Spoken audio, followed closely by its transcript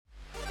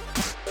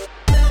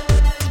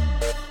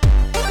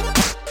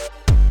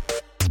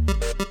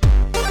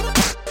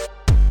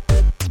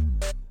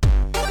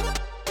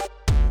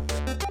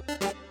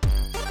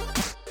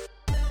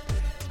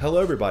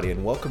hello everybody,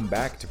 and welcome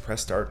back to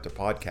Press Start to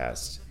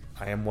Podcast.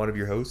 I am one of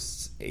your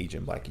hosts,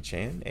 Agent Blackie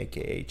Chan,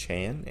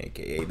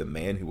 aka the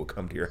man who will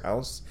come to your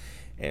house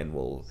and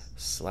will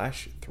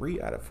slash 3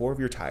 out of 4 of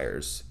your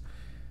tires.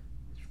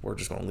 We're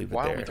just going to leave it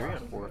there. Why only 3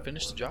 out of 4?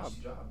 Finish the job.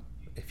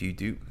 If you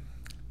do,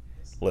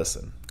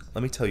 listen.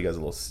 Let me tell you guys a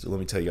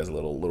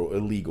little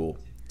illegal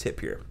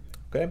tip here.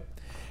 Okay,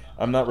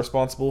 I'm not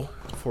responsible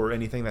for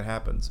anything that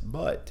happens,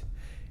 but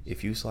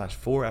if you slash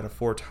 4 out of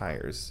 4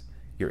 tires,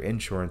 your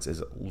insurance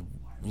is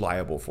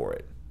liable for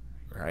it,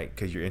 right?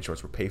 Because your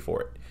insurance will pay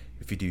for it.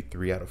 If you do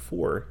 3 out of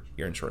 4,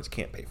 your insurance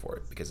can't pay for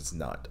it because it's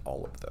not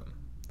all of them.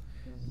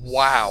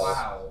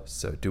 Wow.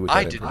 So do with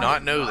I that did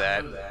not know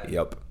that.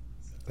 Yep.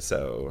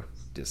 So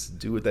just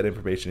do with that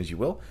information as you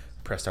will.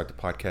 Press Start the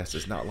Podcast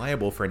is not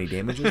liable for any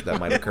damages that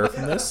might occur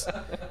from this.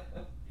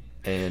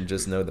 And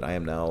just know that I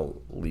am now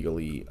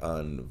legally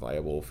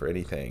unviable for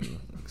anything.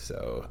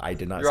 So I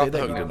did not say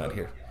that. You did not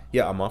hear.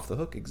 Yeah, I'm off the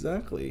hook,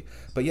 exactly.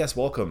 But yes,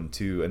 welcome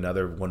to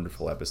another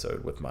wonderful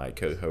episode with my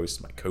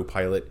co-host, my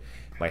co-pilot,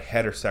 my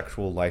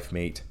heterosexual life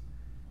mate,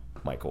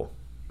 Michael,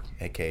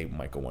 aka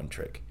Michael One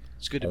Trick.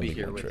 It's good to be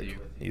here with you.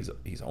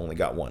 He's only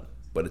got one,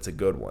 but it's a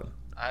good one.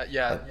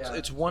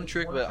 It's one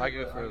trick, but I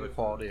go for the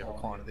quality over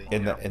quantity.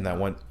 And that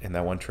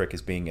one trick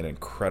is being an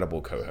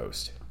incredible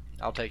co-host.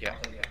 I'll take it.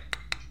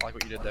 I like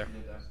what you did there.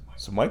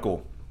 So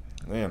Michael,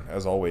 man,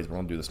 as always, we're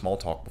gonna do the small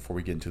talk before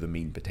we get into the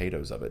meat and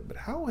potatoes of it. But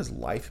how has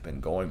life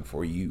been going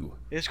for you?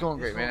 It's going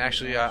great, man.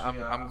 Actually,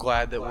 I'm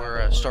glad that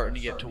we're starting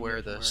to get to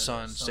where the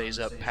sun stays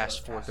up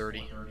past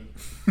 4:30.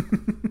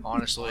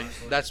 Honestly,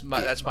 that's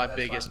my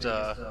biggest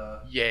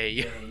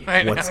yay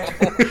right now.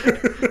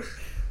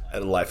 A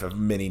life of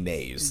many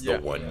nays, the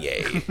one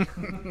yay.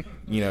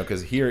 You know,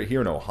 because here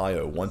in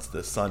Ohio, once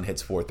the sun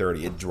hits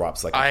 4:30, it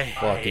drops like a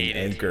fucking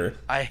anchor.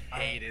 I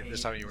hate it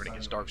this time of year when it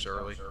gets dark so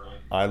early.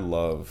 I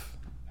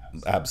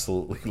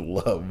absolutely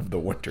love the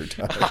winter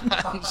time.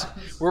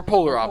 We're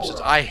polar opposites.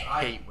 I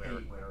hate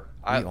winter.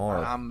 We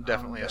are. I'm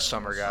definitely a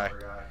summer guy.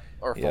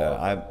 Or fall.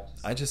 Yeah,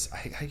 I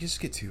just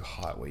get too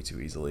hot way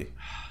too easily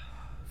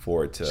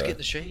for it to. Just get in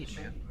the shade,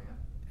 man.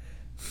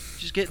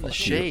 Just get in the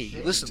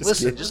shade.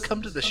 Listen. Just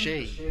come to the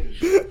shade.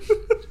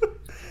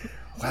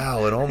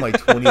 Wow, in all my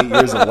 28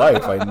 years of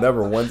life, I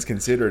never once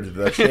considered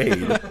the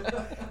shade.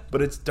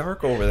 But it's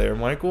dark over there,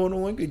 Michael. I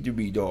don't want it to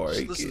be dark.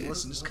 Listen.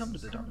 Just come to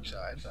the dark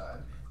side.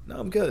 No,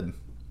 I'm good.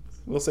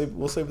 We'll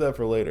save that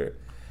for later.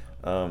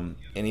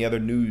 Any other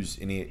news?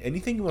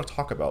 Anything you want to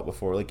talk about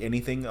before? Like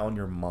anything on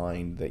your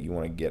mind that you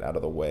want to get out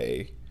of the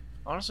way?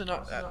 Honestly,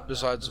 not.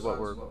 Besides what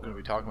we're going to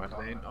be talking about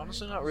today.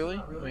 Honestly, not really.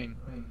 I mean,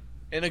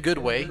 in a good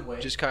way.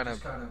 Just kind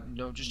of,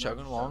 just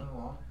chugging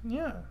along.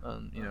 Yeah.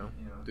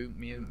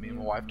 Me and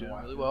my wife doing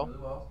really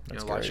well.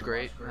 Life's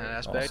great in that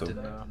aspect. Awesome.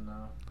 And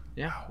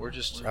yeah, we're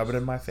just rub it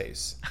in my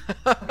face.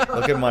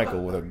 Look at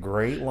Michael with a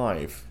great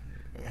life.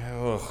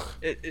 Ugh.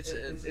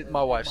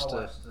 My wife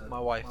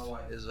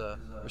is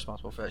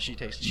responsible for that. She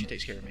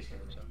takes care of me.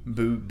 So.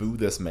 Boo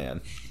this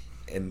man,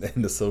 in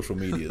the social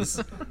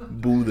medias.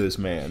 Boo this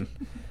man.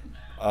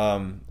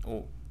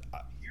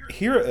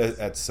 Here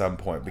at some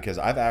point, because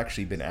I've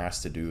actually been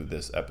asked to do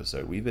this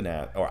episode.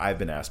 I've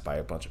been asked by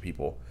a bunch of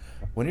people,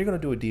 when are you going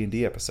to do a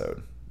D&D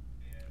episode?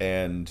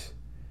 And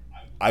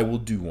I will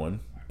do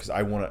one because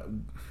I want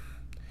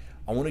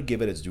to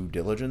give it its due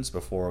diligence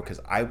before, because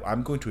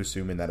I'm going to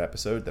assume in that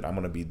episode that I'm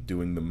going to be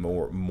doing the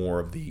more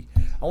of the,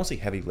 I won't say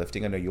heavy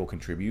lifting. I know you'll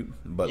contribute,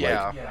 but way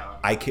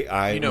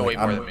more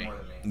than me.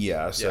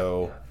 Yeah,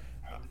 so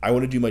I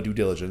want to do my due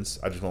diligence.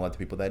 I just want to let the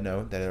people that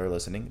know that are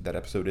listening that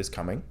episode is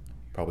coming,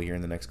 probably here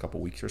in the next couple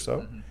weeks or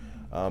so.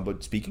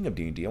 But speaking of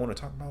D&D, I want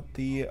to talk about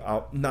the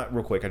not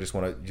real quick. I just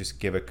want to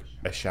give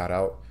a shout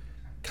out,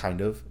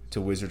 kind of, to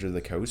Wizards of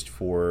the Coast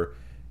for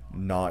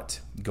not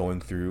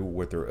going through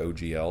with their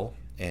OGL.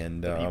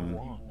 And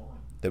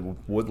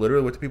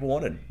literally what the people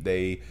wanted.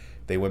 They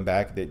went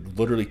back.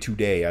 Literally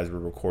today, as we're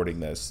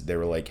recording this, they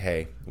were like,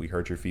 "Hey, we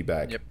heard your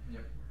feedback. Yep.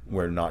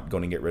 We're not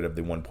going to get rid of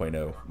the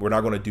 1.0. We're not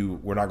going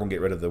to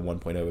get rid of the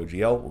 1.0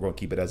 OGL. We're going to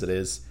keep it as it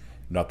is.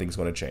 Nothing's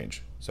going to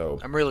change." So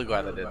I'm really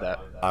glad they did that.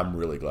 I'm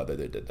really glad that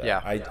they did that.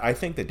 Yeah. I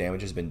think the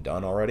damage has been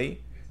done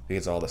already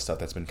because of all the stuff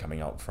that's been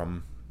coming out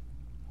from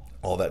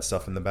all that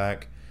stuff in the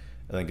back.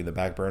 I think in the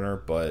back burner,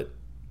 but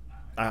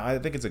I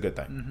think it's a good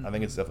thing. Mm-hmm. I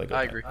think it's definitely a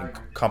good thing. I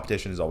agree. And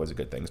competition is always a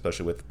good thing,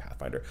 especially with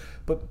Pathfinder.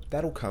 But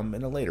that'll come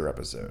in a later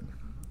episode.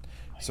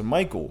 So,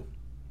 Michael,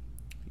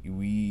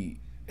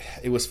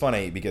 it was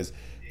funny because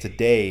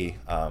today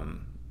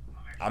I'm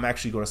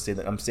actually going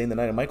to I'm staying the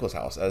night at Michael's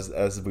house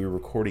as we were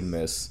recording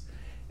this,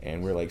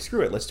 and we're like,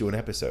 screw it, let's do an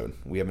episode.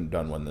 We haven't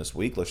done one this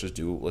week. Let's just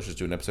do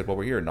an episode while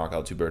we're here and knock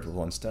out 2 birds with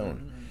 1 stone.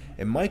 Mm-hmm.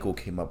 And Michael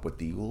came up with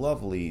the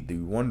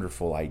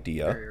wonderful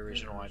idea. Very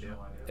original idea.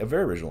 A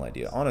very original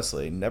idea.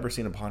 Honestly, never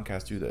seen a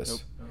podcast do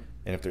this. Nope.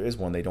 And if there is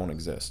one, they don't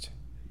exist.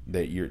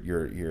 That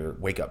you're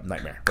wake up,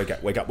 nightmare.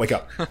 Wake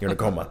up. You're in a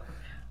coma.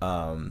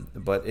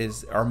 But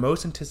is our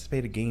most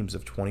anticipated games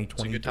of 2023.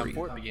 It's a good time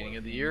for it. Beginning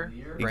of the year.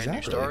 Brand Exactly.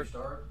 new start.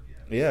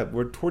 Yeah,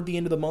 we're toward the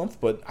end of the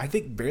month, but I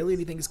think barely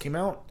anything has came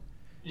out.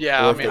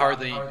 Yeah, I mean,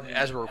 hardly,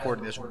 as we're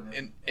recording this,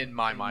 in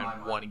my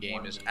mind, one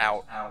game is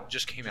out,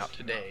 just came out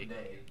today.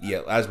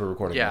 Yeah, as we're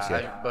recording this,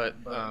 yeah. But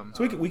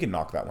so we can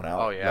knock that one out.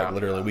 Oh, yeah. Like,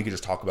 literally, we could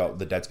just talk about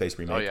the Dead Space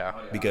remake. Oh, yeah.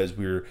 Because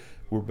we're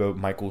both,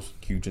 Michael's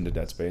huge into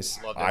Dead Space.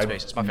 Love Dead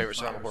Space. It's my favorite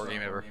survival horror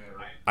game ever.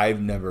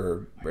 I've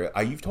never,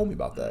 you've told me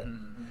about that.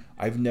 Mm-hmm.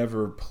 I've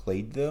never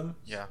played them.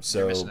 Yeah.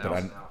 So,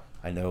 but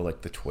I know,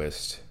 like, the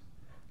twist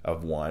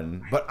of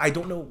one, but I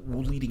don't know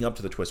leading up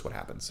to the twist what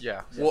happens.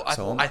 Yeah. Well,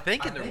 I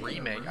think in the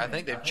remake, I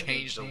think they've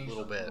changed a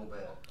little bit.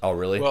 Oh,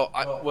 really?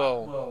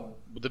 Well,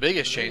 the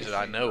biggest change that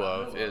I know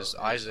of is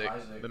Isaac,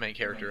 the main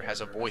character, has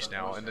a voice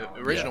now. In the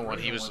original one,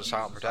 he was the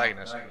silent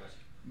protagonist,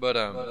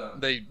 but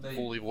they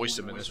fully voiced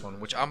him in this one,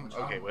 which I'm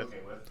okay with.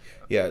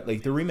 Yeah,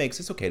 like the remakes,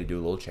 it's okay to do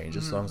a little change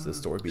as long as the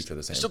story beats are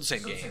the same. It's still the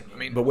same game. I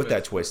mean, but with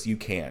that twist, you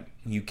can't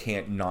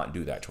not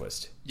do that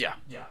twist. Yeah.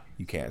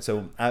 You can't.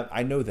 So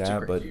I know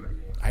that, but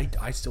I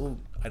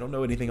don't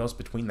know anything else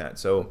between that.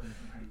 So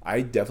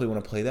I definitely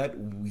want to play that.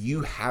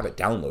 You have it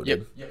downloaded. Yep.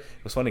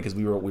 It was funny because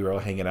we were all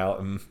hanging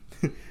out and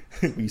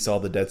we saw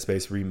the Dead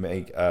Space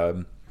remake.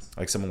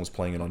 Like someone was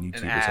playing it on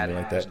YouTube or something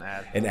like that.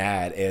 An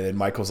ad, and then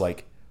Michael's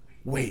like,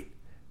 "Wait,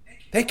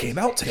 they came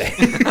out today."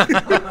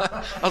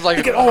 I was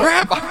like, "Oh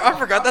crap! I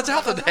forgot that's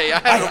out today. I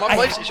have it on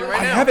my PlayStation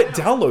right now. I have it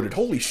downloaded.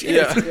 Holy shit!"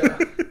 Yeah.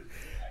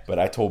 But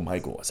I told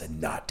Michael, I said,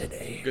 "Not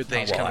today. Good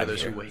things come to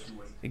those who wait."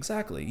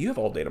 Exactly. You have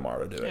all day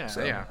tomorrow to do it. Yeah.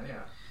 So. Yeah.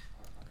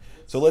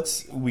 So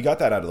we got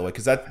that out of the way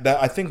because that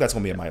I think that's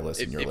going to be on my list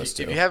and your list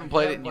too. If you haven't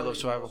played it and you love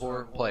survival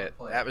horror, play it.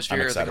 The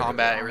atmosphere, the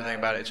combat, everything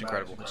about it, it's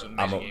incredible. It's an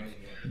amazing game.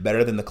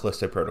 Better than the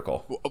Callisto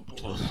Protocol.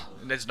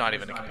 It's not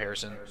even a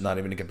comparison. Not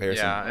even a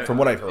comparison. Yeah, from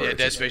what I've heard. Yeah,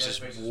 Dead Space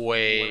is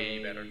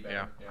way better.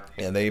 Yeah.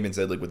 And they even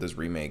said like with this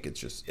remake, it's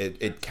just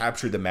it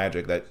captured the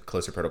magic that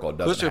Callisto Protocol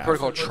doesn't Callisto have.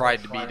 Protocol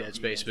tried to be Dead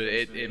Space, but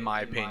it, in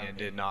my opinion,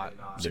 did not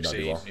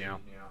succeed. Well. Yeah.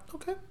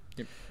 Okay.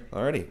 Yep.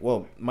 Alrighty.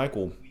 Well,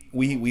 Michael,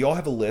 we all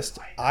have a list.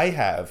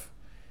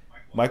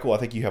 Michael, I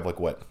think you have like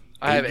what?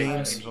 I have 8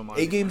 games. On mine.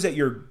 8 games that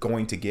you're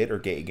going to get,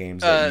 or 8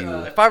 games that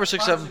you 5 or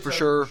 6, 7 for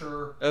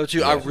sure.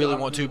 2, I really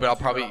want to, but I'll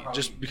probably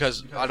just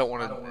because I don't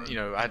want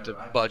to. I have to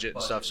budget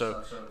and stuff,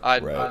 so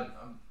I'd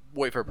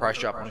wait for a price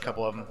drop on a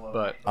couple of them.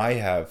 But I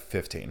have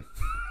 15.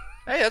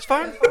 Hey, that's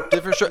fine.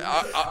 Different.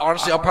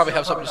 Honestly, I'll probably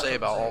have something to say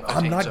about all 15.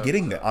 I'm not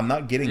getting that. I'm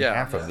not getting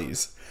half of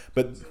these.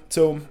 But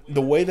so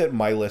the way that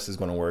my list is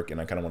going to work, and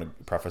I kind of want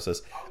to preface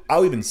this,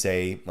 I'll even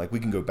say like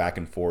we can go back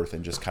and forth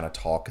and just kind of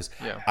talk because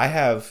I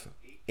have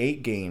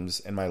 8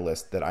 games in my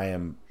list that I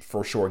am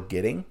for sure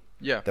getting.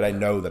 Yeah. That I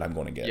know that I'm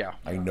going to get. Yeah.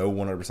 I know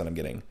 100% I'm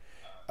getting.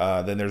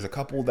 Then there's a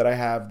couple that I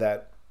have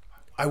that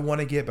I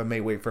want to get, but may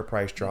wait for a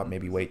price drop.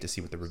 Maybe wait to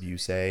see what the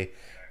reviews say.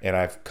 And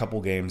I have a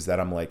couple games that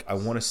I'm like, I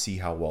want to see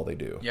how well they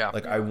do. Yeah.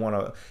 Like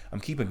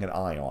I'm keeping an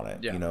eye on it.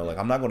 Yeah. You know, like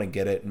I'm not going to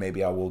get it.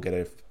 Maybe I will get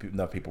it if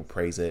enough people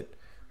praise it.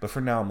 But for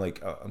now, I'm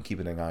like, I'm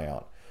keeping an eye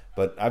out.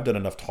 But I've done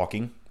enough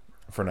talking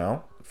for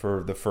now,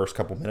 for the first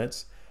couple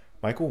minutes.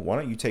 Michael, why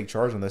don't you take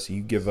charge on this and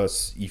you give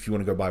us, if you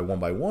want to go by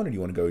one, or do you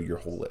want to go your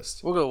whole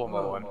list? We'll go one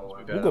by one.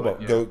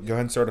 Go ahead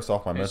and start us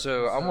off, my man.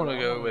 So I'm going to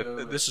go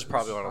with, this is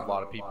probably on a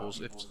lot of people's,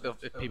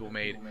 if people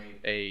made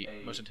a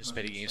most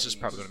anticipated game, this is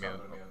probably going to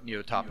be near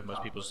the top of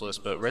most people's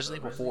list, but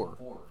Resident Evil 4.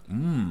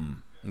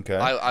 Okay.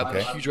 I'm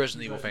a huge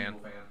Resident Evil fan.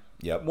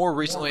 Yep. More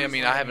recently, I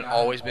mean, I haven't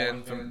always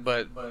been,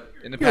 but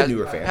in the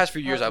past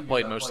few years, I've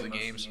played most of the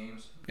games,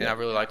 and I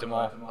really liked them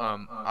all.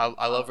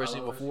 I love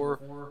Resident Evil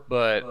 4,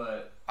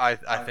 but I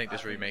think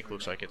this remake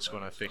looks like it's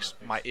going to fix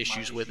my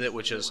issues with it,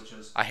 which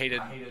is I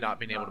hated not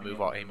being able to move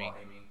while aiming.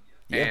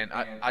 Yeah. And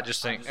I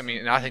just think, I mean,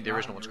 and I think the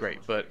original one's great,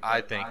 but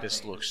I think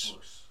this looks,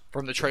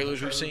 from the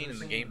trailers we've seen and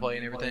the gameplay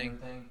and everything,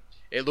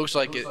 it looks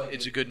like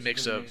it's a good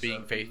mix of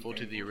being faithful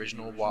to the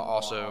original while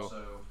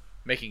also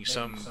making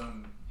some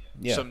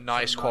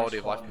nice quality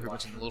of life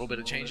improvements and a little bit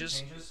of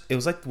changes. It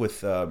was like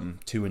with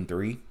 2 and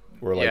 3,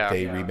 where like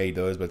they remade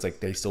those, but it's like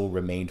they still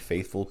remained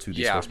faithful to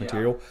the source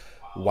material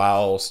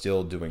while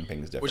still doing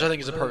things different. Which I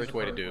think is a perfect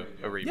way to do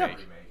a remake.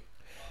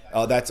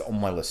 That's on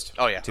my list.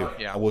 Oh yeah, too.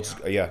 Yeah. We'll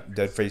just,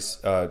 Dead Face.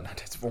 Oh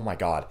my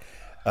god,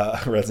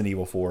 Resident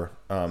Evil 4.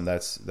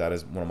 That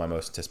is one of my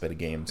most anticipated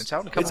games. It's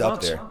out in a couple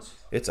months.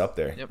 It's up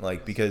there. Yep.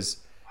 Like because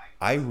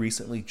I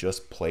recently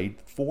just played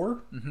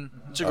 4. Mm-hmm.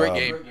 It's a great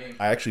game.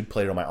 I actually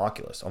played it on my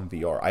Oculus on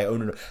VR. I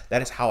own it.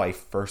 That is how I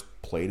first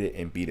played it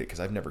and beat it because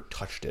I've never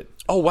touched it.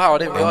 Oh wow! I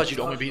didn't realize you'd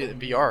only beat it in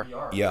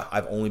VR. Yeah,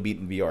 I've only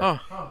beaten VR.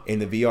 In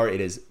the VR,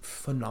 it is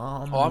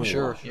phenomenal. Oh, I'm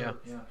sure. Yeah,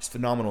 it's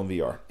phenomenal in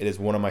VR. It is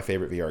one of my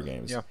favorite VR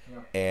games. Yeah,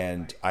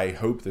 and I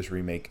hope this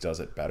remake does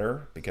it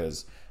better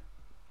because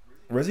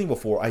Resident Evil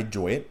 4, I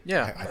enjoy it.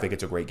 Yeah, I think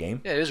it's a great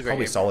game. Yeah, it is a great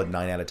Probably game. Solid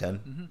 9 out of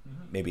 10,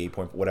 maybe 8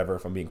 point whatever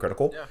if I'm being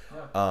critical.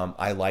 Yeah.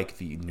 I like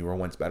the newer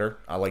ones better.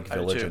 I like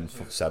Village and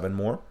 7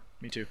 more.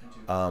 Me too.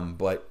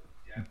 But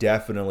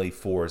definitely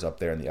 4 is up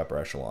there in the upper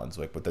echelons.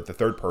 Like, but the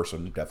third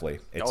person definitely.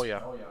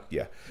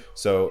 Yeah.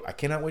 So I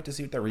cannot wait to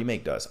see what that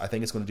remake does. I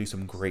think it's going to do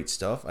some great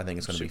stuff. I think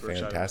it's going to be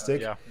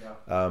fantastic. Yeah.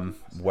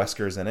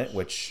 Wesker's in it,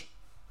 which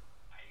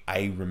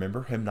I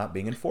remember him not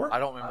being in 4. I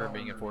don't remember him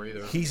being in 4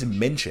 either. He's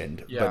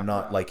mentioned, but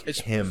not like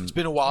him. It's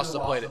been a while since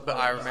I played it, but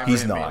I remember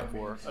he's him not.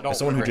 being in 4. As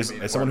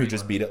someone who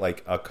just beat it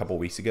like a couple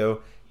weeks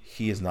ago,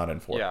 he is not in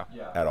 4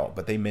 at all.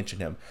 But they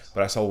mentioned him.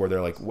 But I saw where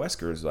they're like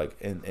Wesker's like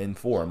in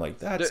 4. I'm like,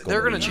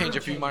 they're going to change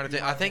a few minor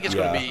things. I think it's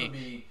going to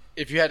be,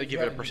 if you had to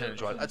give it a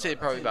percentage wise, I'd say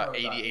probably about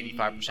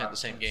 80-85% the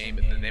same game,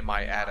 and then they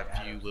might add a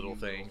few little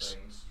things.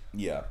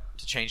 Yeah.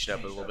 To change it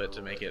up a little bit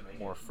to make it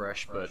more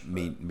fresh, but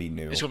me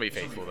new. It's going to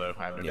be faithful though.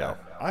 I have no doubt.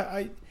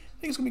 I think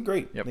it's going to be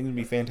great. Yep. I think it's going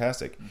to be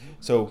fantastic.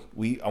 So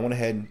I went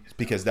ahead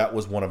because that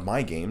was one of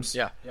my games.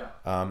 Yeah.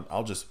 I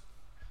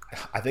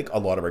think a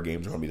lot of our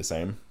games are going to be the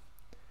same.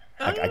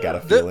 I got a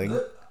feeling. I'm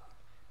going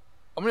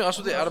to be honest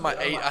with you. Out of my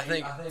 8, I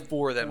think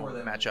 4 of them will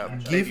match up.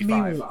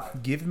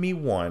 Give me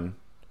one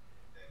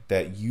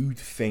that you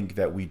think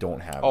that we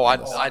don't have. Oh,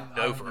 I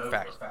know for a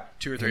fact.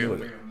 2 or 3 of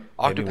them.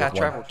 Octopath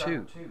Traveler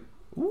 2.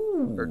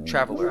 Ooh. Or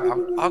Traveler.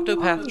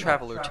 Octopath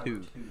Traveler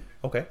 2.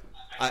 Okay.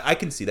 I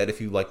can see that if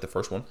you like the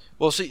first one.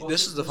 Well, see,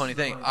 this is the funny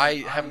thing. I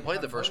haven't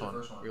played the first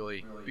one,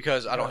 really,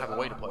 because I don't have a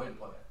way to play it.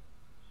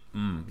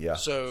 Yeah.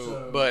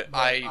 So, but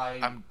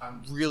I'm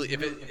really,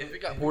 if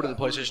it got ported to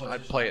the PlayStation,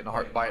 I'd play it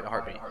buy it in a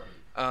heartbeat.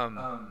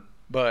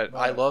 But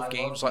I love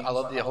games, like I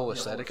love the whole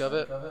aesthetic of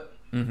it.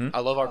 Mm-hmm. I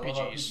love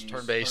RPGs,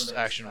 turn-based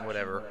action,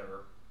 whatever.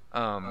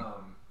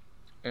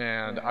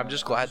 And I'm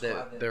just glad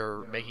that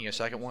they're making a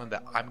second one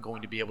that I'm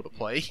going to be able to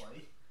play.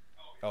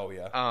 Oh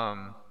yeah.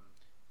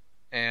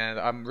 And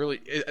I'm really,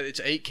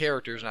 it's 8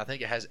 characters, and I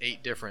think it has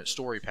 8 different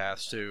story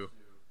paths too.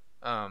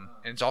 And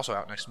it's also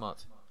out next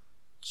month.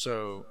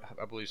 So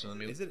I believe so.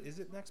 Is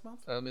it next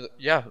month?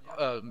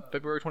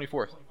 February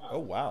 24th. Oh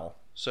wow.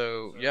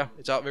 So yeah,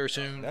 it's out very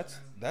soon.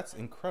 That's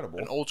incredible.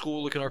 An old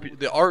school looking RPG.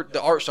 The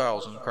art style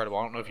is incredible.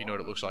 I don't know if you know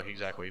what it looks like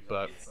exactly,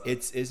 but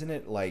isn't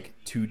it like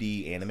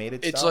 2D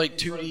animated? It's style? like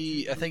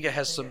 2D. I think it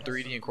has some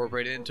 3D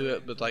incorporated into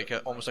it, but like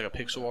almost like a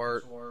pixel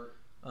art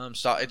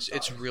style.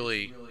 It's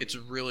really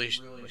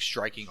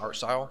striking art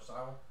style.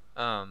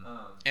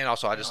 And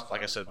also I just,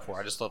 like I said before,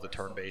 I just love the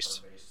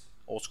turn-based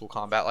old school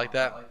combat like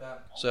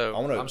that. So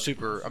I'm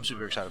super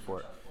excited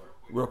for it.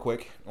 Real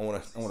quick, I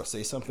want to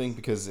say something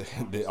because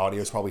the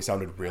audio's probably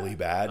sounded really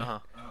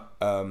bad.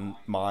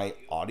 My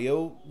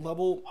audio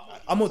level,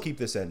 I'm gonna keep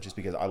this in just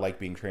because I like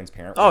being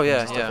transparent.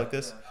 With stuff like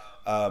this.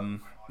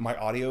 My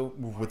audio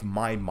with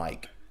my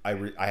mic, I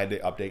had to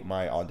update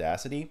my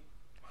Audacity.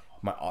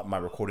 My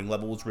recording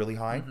level was really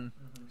high,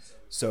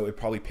 so it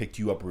probably picked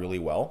you up really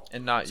well.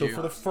 And not so you.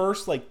 for the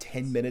first like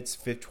 10 minutes,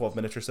 12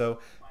 minutes or so,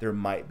 there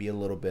might be a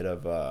little bit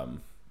of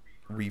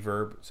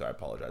reverb, so I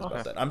apologize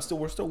about that.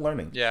 We're still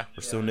learning. Yeah,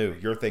 we're still new.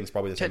 Your thing's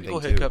probably the same thing too.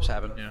 Technical hiccups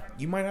happen. Yeah,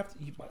 you might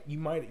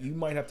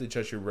have to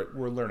adjust your.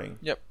 We're learning.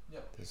 Yep.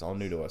 This is all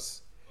new to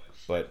us,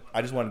 but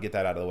I just want to get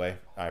that out of the way.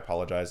 I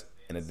apologize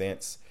in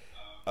advance.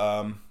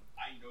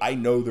 I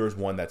know there's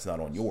one that's not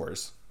on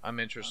yours. I'm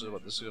interested in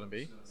what this is going to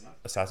be.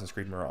 Assassin's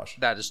Creed Mirage.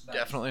 That is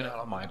definitely not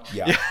on mine.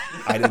 Yeah,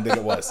 I didn't think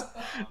it was.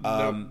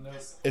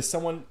 As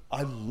someone,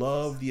 I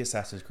love the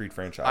Assassin's Creed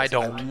franchise. I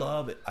don't. I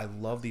love it. I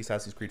love the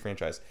Assassin's Creed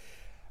franchise.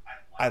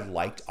 I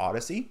liked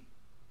Odyssey.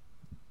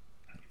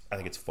 I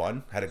think it's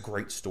fun. Had a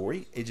great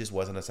story. It just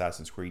wasn't an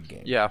Assassin's Creed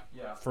game. Yeah.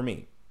 For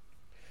me.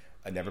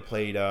 I never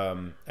played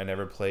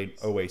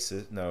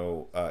Oasis.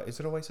 No, is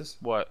it Oasis?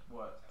 What?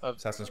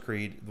 Assassin's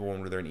Creed, the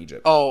one where they're in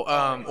Egypt. Oh,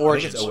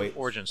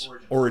 Origins.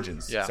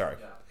 Origins. Yeah. Sorry.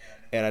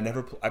 And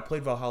I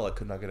played Valhalla.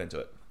 Could not get into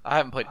it. I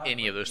haven't played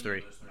any of those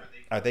 3.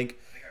 I think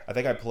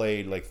I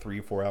played like 3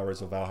 or 4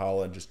 hours of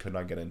Valhalla and just could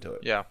not get into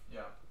it. Yeah.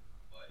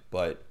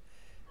 But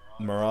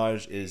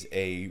Mirage is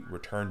a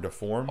return to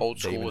form. Old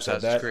school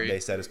Assassin's Creed. They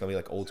said it's going to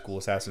be like old school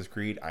Assassin's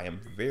Creed. I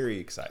am very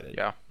excited.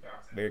 Yeah.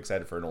 Very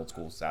excited for an old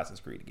school Assassin's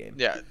Creed game.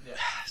 Yeah.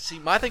 See,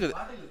 my thing with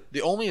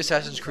the only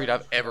Assassin's Creed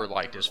I've ever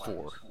liked is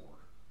 4.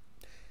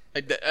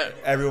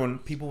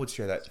 People would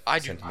share that I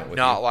do sentiment with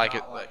not you. like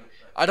it.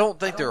 I don't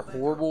think they're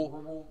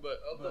horrible,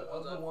 but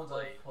of the ones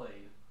I've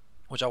played,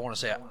 which I want to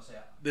say,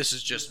 this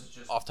is just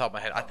off the top of my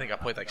head. I think I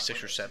played like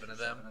 6 or 7 of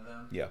them.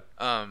 Yeah.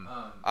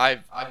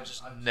 I've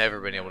just never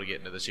been able to get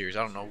into the series.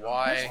 I don't know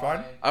why. That's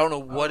fine. I don't know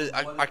what it,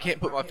 I can't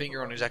put my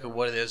finger on exactly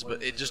what it is,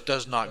 but it just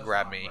does not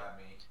grab me,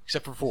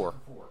 except for 4.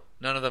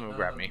 None of them have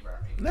grabbed me.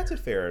 And that's a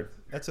fair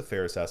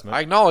assessment.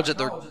 I acknowledge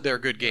that they're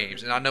good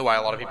games, and I know why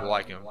a lot of people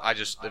like them. They're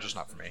just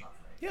not for me.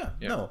 Yeah.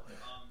 No.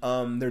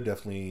 They're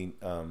definitely.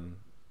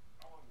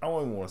 I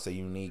don't even want to say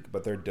unique,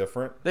 but they're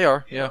different. They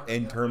are, yeah.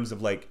 In terms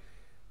of like,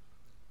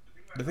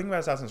 the thing about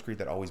Assassin's Creed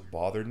that always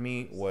bothered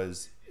me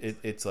was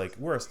it's like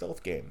we're a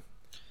stealth game,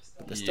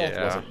 but the stealth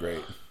wasn't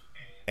great.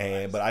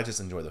 But I just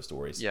enjoy the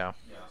stories. Yeah,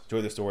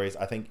 enjoy the stories.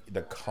 I think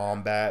the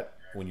combat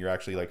when you're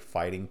actually like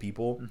fighting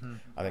people,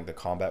 I think the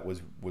combat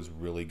was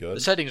really good.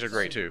 The settings are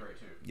great too.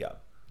 Yeah.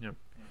 Yeah.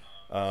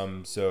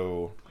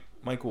 So.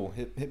 Michael,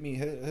 hit me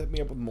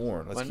up with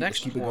more. Let's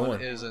keep it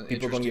going. Is an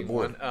People are gonna get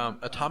bored.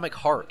 Atomic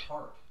Heart.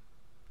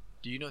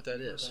 Do you know what that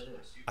is?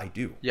 I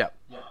do. Yeah.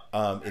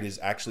 It is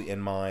actually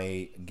in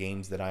my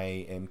games that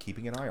I am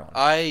keeping an eye on.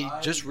 I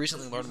just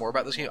recently learned more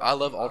about this game. I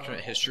love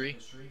alternate history.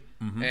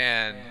 Mm-hmm.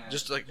 And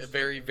just like a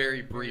very,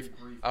 very brief,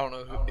 I don't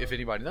know if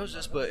anybody knows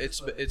this, but it's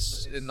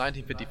in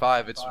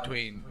 1955. It's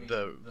between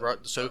the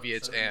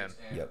Soviets and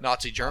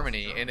Nazi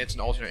Germany, and it's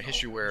an alternate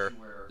history where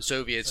the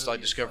Soviets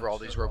like discover all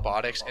these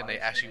robotics and they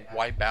actually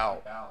wipe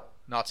out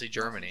Nazi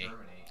Germany.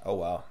 Oh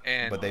wow!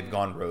 But they've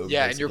gone rogue.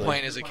 Yeah, basically. and you're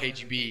playing as a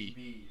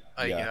KGB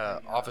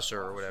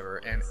officer or whatever,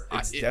 and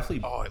it's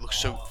definitely. Oh, it looks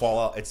so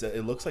Fallout.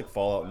 It looks like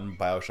Fallout and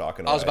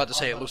BioShock. I was about to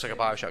say it looks like a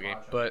BioShock game,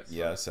 but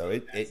yeah. So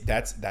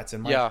that's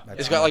in my. Yeah,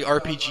 it's got like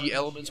RPG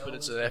elements, but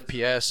it's an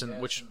FPS,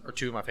 and which are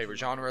two of my favorite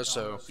genres.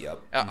 So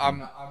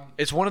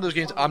it's one of those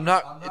games.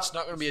 It's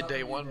not going to be a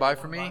day one buy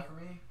for me.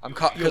 But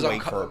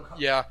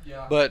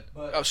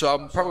so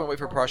I'm probably gonna wait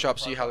for a Pro Shop,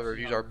 see how the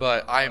reviews are.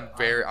 But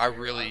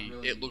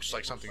it looks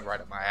like something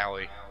right up my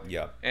alley.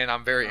 Yeah, and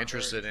I'm very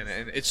interested in it,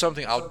 and it's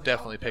something I'll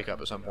definitely pick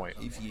up at some point.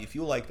 If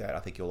you like that, I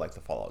think you'll like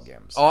the Fallout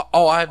games.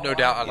 Oh, I have no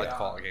doubt I like the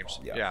Fallout games.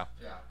 Yeah.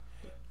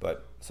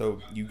 But so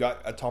you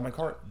got Atomic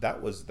Heart.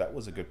 That was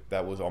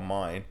on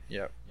mine.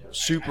 Yeah.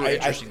 Super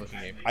interesting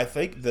looking game. I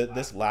think that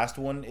this last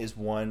one is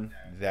one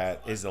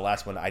that is the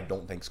last one I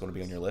don't think is going to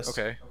be on your list.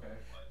 Okay.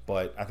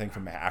 But I think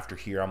from after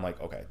here, I'm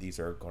like, okay, these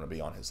are going to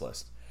be on his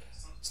list.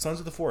 Sons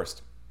of the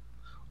Forest.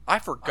 I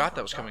forgot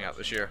that was coming out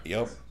this year.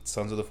 Yep,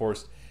 Sons of the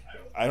Forest.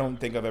 I don't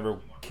think I've ever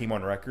came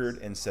on record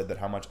and said that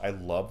how much I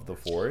love the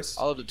Forest.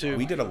 I loved it too.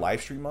 We did a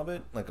live stream of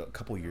it like a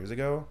couple years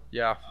ago.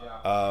 Yeah.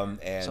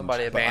 And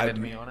somebody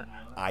abandoned me on it.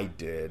 I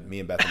did. Me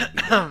and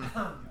Bethany.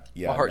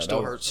 Yeah. My heart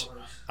still hurts.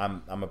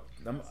 I'm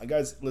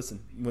guys. Listen,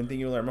 one thing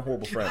you learn. I'm a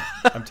horrible friend.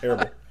 I'm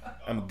terrible.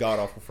 I'm a god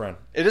awful friend.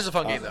 It is a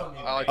fun game though.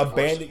 I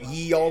like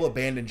ye all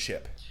abandoned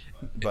ship.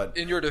 But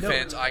in your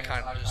defense, I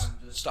kind of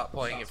just stopped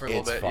playing it for a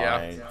little bit.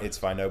 Fine. Yeah, it's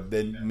fine. No,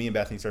 then me and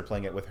Bethany started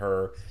playing it with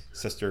her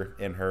sister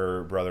and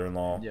her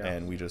brother-in-law,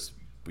 and we just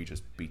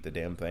beat the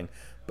damn thing.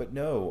 But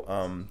no,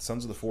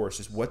 Sons of the Forest,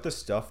 just what the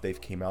stuff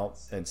they've came out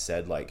and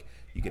said, like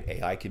you get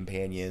AI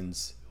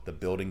companions, the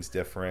building's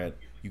different,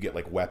 you get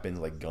like weapons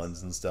like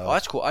guns and stuff. Oh,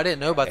 that's cool. I didn't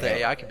know about the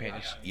AI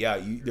companions.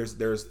 Yeah,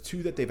 there's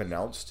two that they've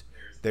announced.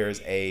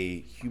 There's a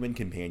human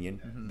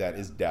companion that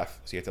is deaf,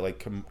 so you have to like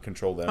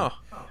control them.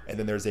 And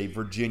then there's a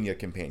Virginia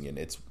companion.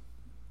 It's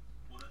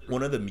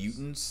one of the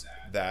mutants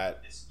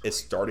that is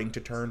starting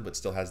to turn, but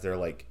still has their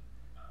like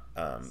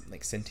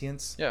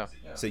sentience. Yeah.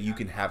 So you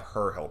can have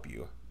her help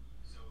you.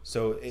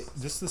 So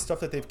just the stuff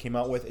that they've came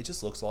out with, it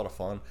just looks a lot of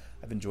fun.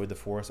 I've enjoyed the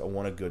Forest. I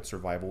want a good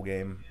survival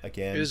game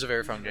again. It is a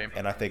very fun game,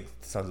 and I think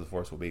Sons of the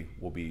Forest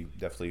will be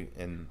definitely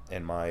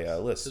in my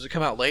list. Does it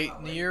come out late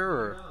in the year,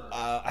 or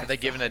are they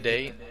given a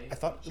date? I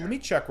thought. Let me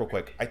check real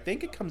quick. I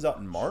think it comes out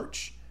in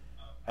March.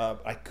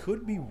 I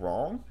could be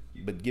wrong,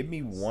 but give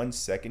me 1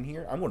 second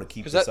here. I'm going to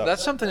keep this up.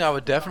 That's something I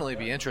would definitely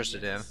be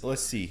interested in.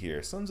 Let's see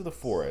here. Sons of the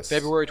Forest.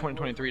 February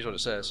 2023 is what it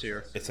says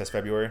here. It says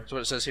February? That's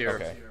what it says here.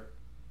 Okay.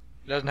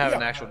 It doesn't have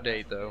an actual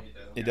date though.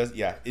 It does.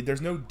 Yeah.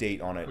 There's no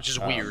date on it, which is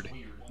weird.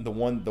 The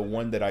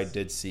one that I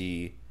did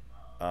see,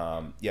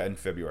 in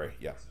February.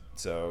 Yeah.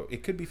 So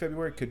it could be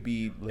February. It could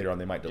be later on.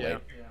 They might delay.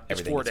 Yeah.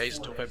 It's 4 days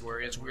until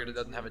February. It's weird. It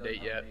doesn't have a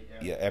date yet.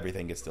 Yeah.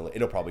 Everything gets delayed.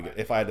 It'll probably get.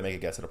 If I had to make a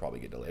guess, it'll probably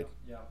get delayed.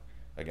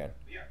 Again.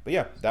 But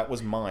yeah, that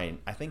was mine.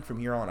 I think from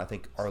here on, I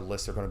think our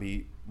lists are going to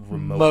be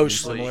remotely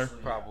similar.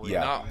 Probably.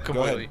 Yeah. Not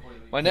completely.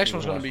 My next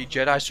one's going to be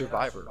Jedi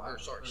Survivor.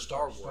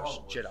 Star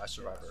Wars Jedi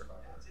Survivor.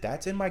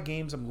 That's in my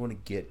games I'm going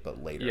to get,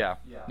 but later. Yeah.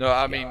 No,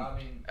 I mean,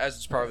 as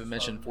it's probably been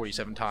mentioned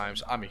 47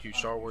 times, I'm a huge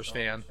Star Wars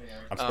fan.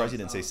 I'm surprised you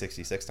didn't say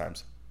 66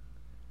 times.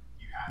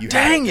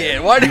 Dang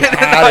it! Why didn't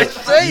I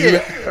say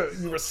it?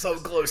 You were so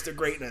close to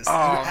greatness.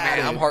 Oh,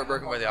 man. I'm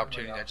heartbroken by the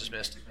opportunity I just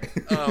missed.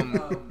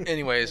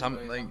 Anyways,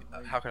 I'm like,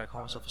 how can I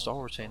call myself a Star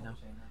Wars fan now?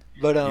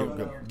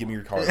 But give me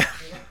your card.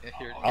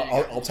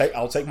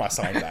 I'll take my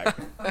sign back.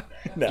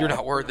 No. You're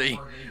not worthy.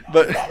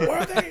 But not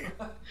worthy.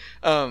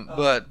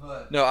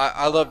 But no,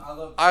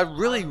 I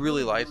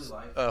really liked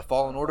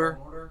Fallen Order.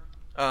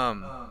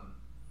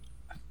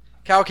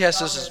 Cal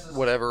Kestis is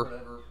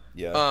whatever.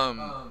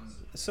 Yeah.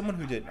 Someone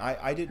who didn't,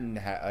 I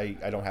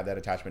don't have that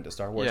attachment to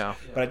Star Wars. Yeah.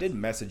 But I did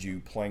message you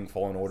playing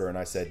Fallen Order, and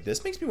I said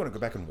this makes me want to go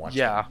back and watch.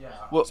 Yeah. It.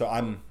 Well,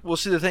 so Well,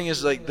 see, the thing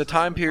is, like the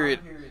time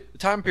period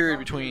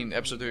between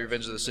Episode 3: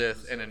 Revenge of the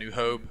Sith and A New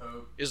Hope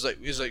is like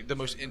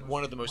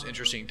one of the most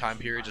interesting time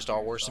periods of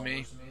Star Wars to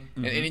me.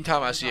 Mm-hmm. And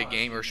anytime I see a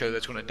game or show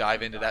that's going to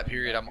dive into that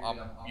period, I'm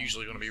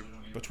usually going to be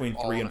between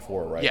 3 and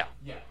 4, right? Yeah.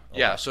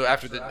 Yeah, so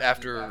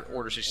after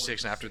Order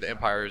 66 and after the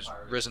Empire is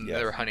risen,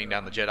 they're hunting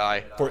down the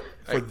Jedi.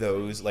 For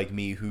those like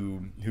me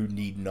who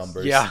need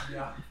numbers. Yeah,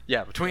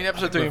 between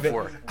Episode 3 and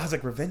 4. I was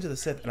like, Revenge of the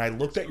Sith, and I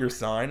looked at your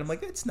sign. I'm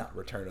like, it's not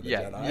Return of the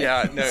Jedi.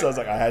 Yeah, no. So I was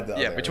like, I had that.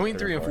 Yeah, between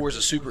 3 and 4 is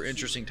a super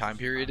interesting time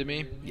period to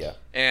me. Yeah.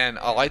 And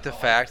I like the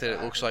fact that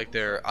it looks like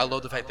I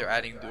love the fact they're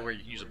adding where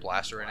you can use a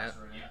blaster in it.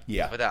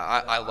 Yeah. But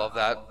I love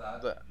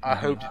that. But I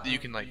hope that you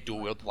can like dual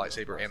wield the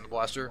lightsaber and the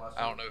blaster.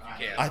 I don't know if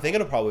you can. I think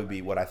it'll probably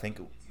be what I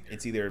think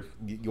it's either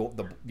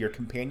your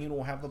companion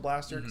will have the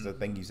blaster, because I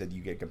think you said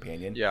you get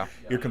companion. Yeah.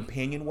 Your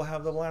companion will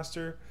have the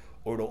blaster,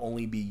 or it'll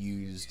only be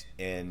used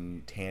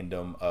in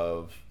tandem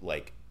of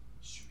like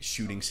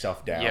shooting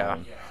stuff down. Yeah.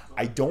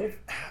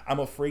 I'm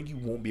afraid you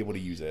won't be able to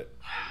use it.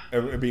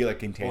 It'll be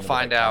like in tandem. We'll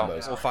find with, like, out.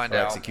 combos We'll find or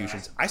out.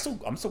 executions. I'm still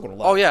gonna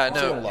love it. Oh yeah, I'm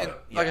still no. gonna love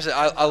it. Yeah. Like I said,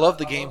 I love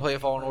the gameplay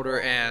of Fallen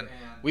Order, and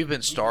we've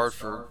been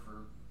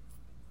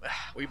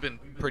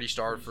pretty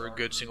starved for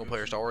good single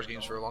player Star Wars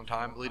games for a long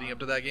time leading up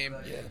to that game.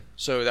 Yeah.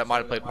 So that might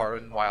have played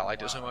part in why I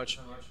liked it so much.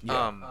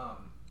 Yeah.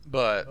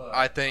 But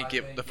I think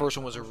the first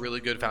one was a really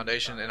good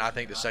foundation, and I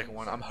think the second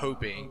one, I'm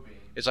hoping,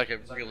 is like a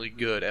really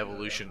good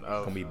evolution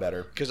of. Can be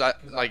better. Because I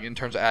like in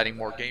terms of adding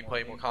more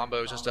gameplay, more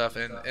combos and stuff,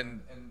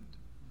 and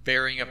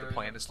varying up the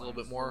planets a little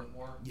bit more.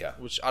 Yeah.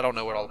 Which I don't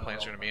know what all the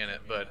planets are going to be in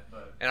it, but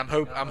I'm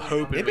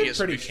hoping we get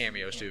some good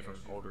cameos too from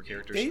older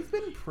characters. They've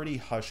been pretty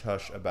hush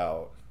hush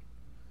about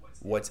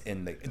what's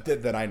in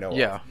that I know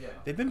Yeah. of.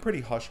 They've been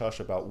pretty hush hush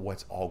about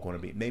what's all going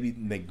to be. Maybe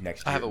next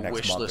year, I have a next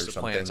wish month list or of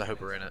something. planets I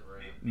hope are in it.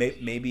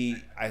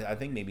 Maybe I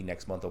think maybe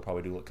next month they'll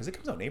probably do it, because it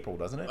comes out in April,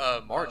 doesn't it?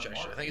 March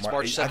actually. I think it's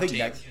March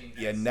 17th. I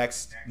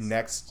think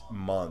next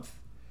month.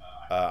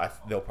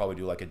 They'll probably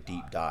do like a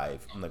deep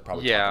dive and like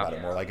probably talk about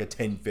it more, like a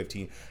 10,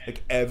 15.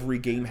 Like every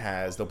game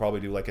has, they'll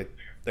probably do like a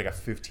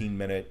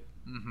 15-minute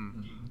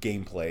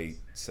gameplay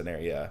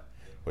scenario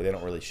where they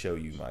don't really show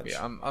you much.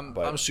 Yeah,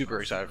 I'm super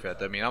excited for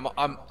that. I mean,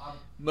 I'm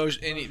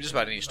just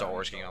about any Star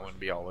Wars game I want to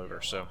be all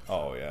over. So.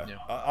 Oh yeah.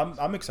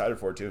 I'm excited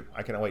for it too.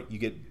 I cannot wait. You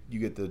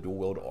get the dual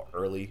wield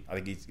early. I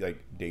think it's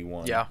like day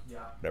one. Yeah.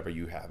 Whenever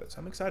you have it, so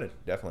I'm excited,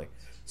 definitely,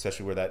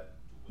 especially where that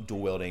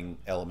dual wielding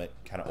element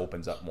kind of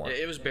opens up more. Yeah,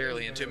 it was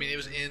barely into. I mean, it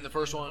was in the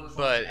first one,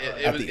 but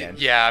at the end.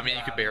 Yeah, I mean,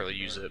 you could barely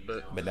use it,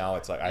 but now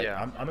it's like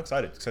I'm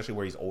excited, especially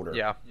where he's older.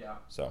 Yeah.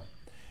 So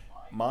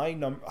my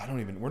number,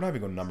 we're not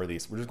even going to number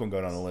these. We're just going to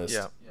go down the list.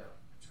 Yeah.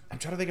 I'm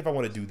trying to think if I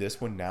want to do this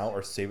one now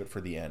or save it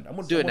for the end. I'm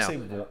going to do it now.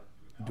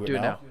 Do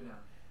it now.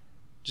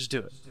 Just do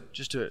it.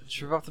 Just do it.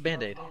 Strip off the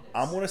Band-Aid.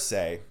 I'm going to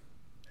say,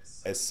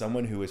 as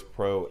someone who is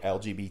pro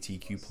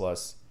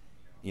LGBTQ+,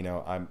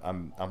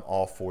 I'm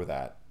all for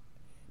that.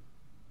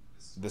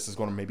 This is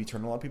going to maybe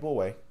turn a lot of people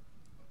away,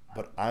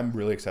 but I'm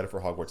really excited for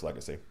Hogwarts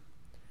Legacy.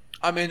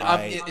 I mean,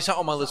 it's not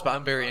on my list, but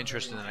I'm very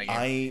interested in that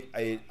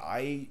game.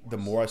 I the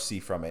more I see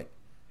from it,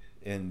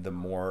 and the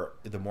more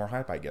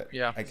hype I get.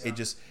 Yeah. It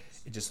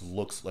just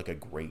looks like a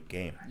great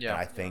game. Yeah. And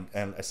I think,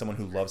 and as someone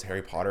who loves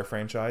Harry Potter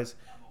franchise,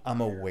 I'm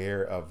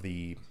aware of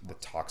the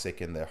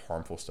toxic and the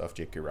harmful stuff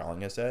J.K.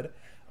 Rowling has said.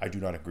 I do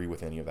not agree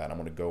with any of that. I'm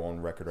going to go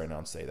on record right now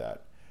and say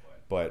that.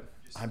 But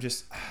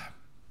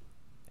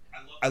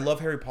I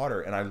love Harry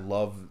Potter, and I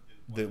love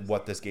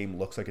what this game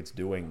looks like it's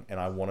doing, and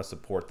I want to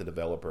support the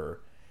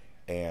developer,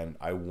 and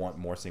I want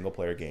more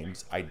single-player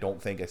games. I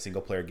don't think a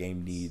single-player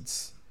game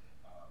needs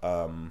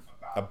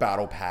a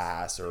battle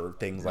pass or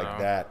things like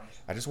that.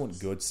 I just want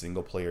good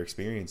single-player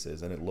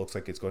experiences, and it looks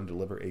like it's going to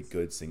deliver a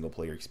good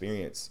single-player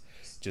experience.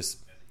 Just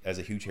as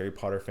a huge Harry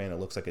Potter fan, it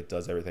looks like it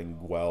does everything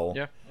well.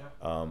 Yeah.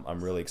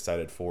 I'm really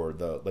excited for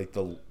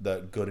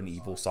the good and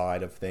evil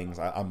side of things.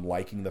 I'm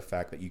liking the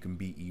fact that you can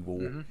be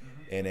evil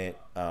in it.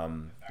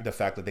 The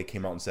fact that they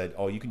came out and said,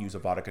 "Oh, you can use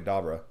Avada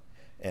Kedavra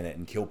in it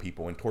and kill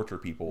people and torture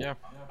people." Yeah.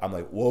 I'm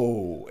like,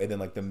 whoa! And then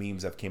like the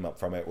memes that came up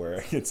from it,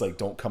 where it's like,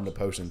 "Don't come to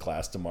potion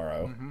class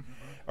tomorrow,"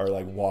 or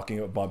like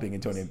bumping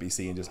into an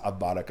NPC and just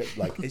Avada.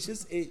 Like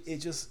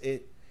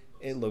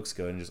it looks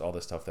good, and just all the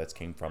stuff that's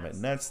came from it,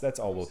 and that's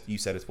all. You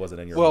said it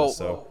wasn't in your list,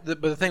 so.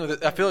 But the thing with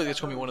it, I feel like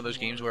it's going to be one of those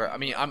games where, I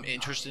mean, I'm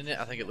interested in it.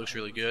 I think it looks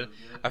really good.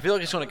 I feel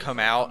like it's going to come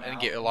out and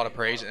get a lot of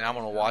praise, and I'm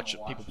going to watch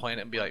people playing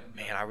it and be like,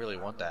 man, I really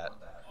want that.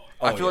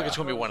 I feel like it's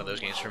going to be one of those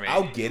games for me.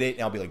 I'll get it,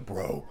 and I'll be like,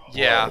 bro.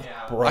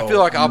 I feel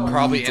like I'll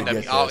probably end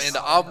up.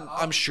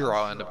 I'm sure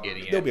I'll end up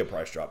getting it. There'll be a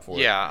price drop for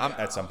it.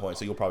 At some point,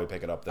 so you'll probably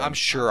pick it up then. I'm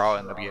sure I'll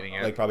end up getting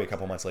it. Like probably a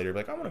couple months later, be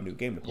like, I want a new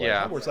game to play.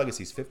 Hogwarts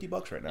Legacy's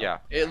 $50 right now. Yeah,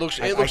 it looks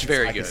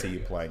very good. I can see you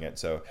playing it.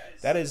 So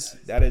that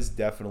is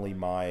definitely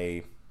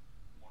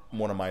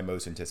one of my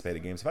most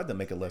anticipated games. If I had to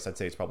make a list, I'd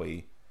say it's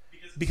probably,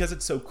 because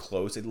it's so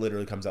close. It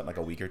literally comes out in like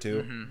a week or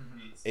two.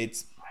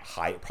 It's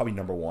probably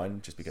number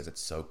one, just because it's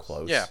so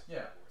close. Yeah.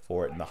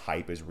 For it, and the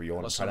hype is real,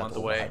 and I'm trying not to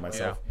overhype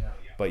myself.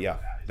 But yeah,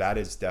 that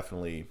is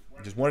definitely,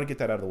 just wanted to get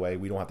that out of the way.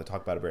 We don't have to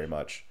talk about it very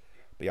much,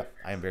 but yeah,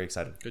 I am very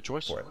excited. Good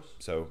choice for it.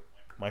 So,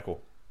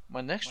 Michael,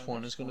 my next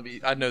one is going to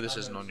be, I know this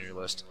isn't on your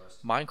list,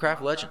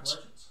 Minecraft Legends.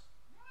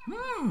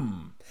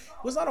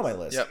 Was not on my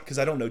list because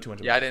I don't know too much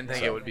about it. Yeah, I didn't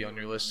think it would be on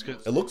your list.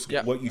 Cause, it looks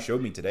what you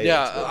showed me today.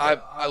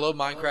 Yeah, I love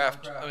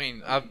Minecraft. I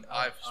mean,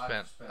 I've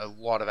spent a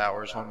lot of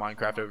hours on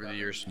Minecraft over the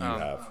years. You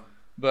have.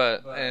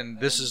 And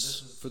this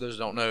is, for those who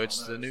don't know,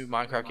 it's the new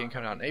Minecraft game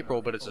coming out in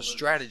April, but it's a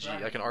strategy,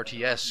 like an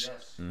RTS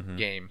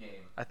game.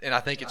 And I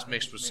think it's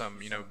mixed with some,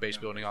 base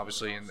building,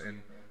 obviously,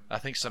 and I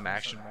think some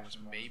action modes,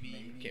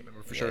 maybe. Can't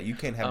remember for sure. You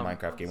can't have a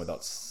Minecraft game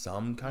without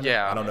some kind of...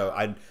 Yeah. I don't know.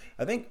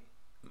 I think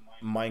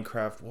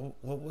Minecraft...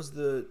 What was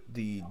the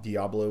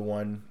Diablo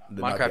one?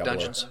 Minecraft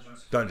Dungeons.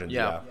 Dungeons,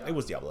 yeah. It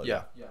was Diablo.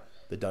 Yeah.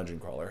 The dungeon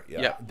crawler.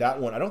 Yeah. Yep. That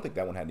one, I don't think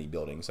that one had any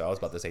building, so I was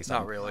about to say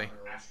something. Not really.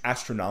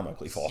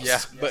 Astronomically false. Yeah,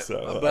 but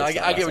So, but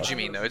I get what you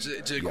mean though.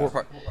 It's a core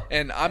part,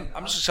 and I'm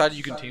just excited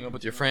you can team up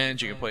with your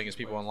friends. You can play against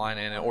people online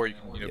in it, or you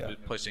can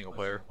play single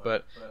player.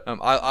 But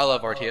I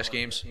love RTS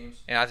games,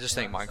 and I just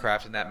think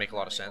Minecraft and that make a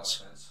lot of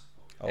sense.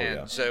 Oh, and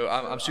yeah. so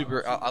I'm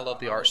super. I love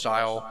the art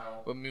style.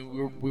 I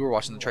mean, we were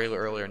watching the trailer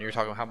earlier, and you were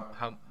talking about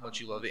how much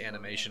you love the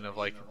animation of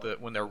like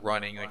when they're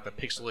running, like the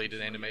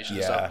pixelated animation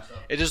and stuff.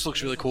 It just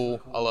looks really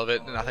cool. I love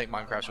it, and I think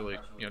Minecraft's really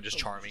just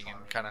charming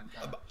and kind of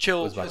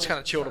chill. It's kind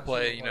of chill to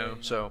play,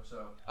 So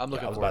I'm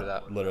looking forward to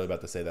that. Literally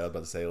about to say that. I was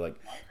about to say like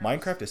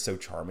Minecraft is so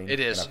charming.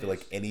 It is. And I feel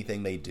like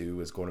anything they do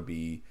is going to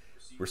be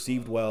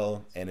received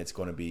well, and it's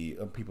going to be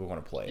people are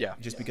going to play. Yeah.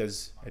 Just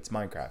because it's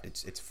Minecraft,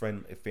 it's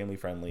family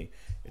friendly,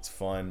 it's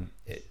fun.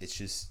 It's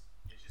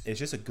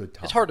just a good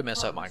time. It's hard to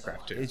mess up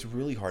Minecraft too. It's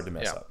really hard to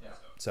mess up.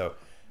 So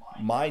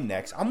my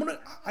next, I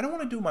don't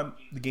want to do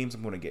the games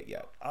I'm going to get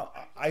yet.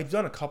 I've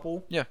done a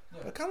couple. Yeah.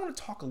 But I kind of want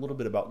to talk a little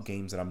bit about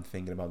games that I'm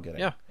thinking about getting.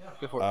 Yeah.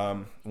 Go for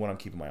it. What I'm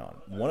keeping my eye on.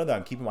 One of them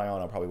I'm keeping my eye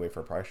on. I'll probably wait for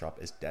a price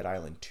drop. Is Dead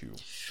Island 2.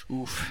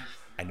 Oof.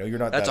 I know you're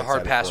not. That's that a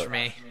hard excited pass for for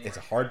me. It's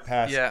a hard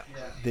pass. Yeah.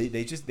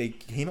 They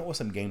came up with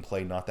some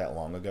gameplay not that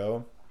long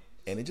ago,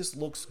 and it just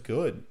looks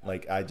good.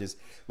 Like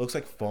looks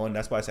like fun.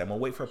 That's why I said I'm gonna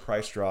wait for a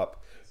price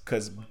drop,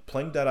 because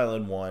playing Dead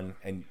Island 1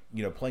 and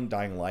playing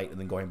Dying Light and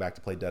then going back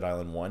to play Dead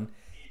Island 1,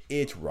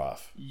 it's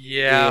rough.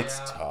 Yeah. It's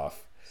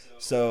tough.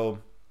 So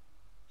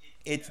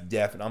it's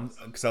definitely,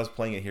 because I was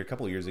playing it here a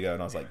couple of years ago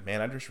and I was like,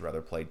 man, I'd just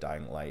rather play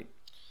Dying Light.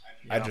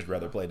 Yeah. I'd just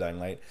rather play Dying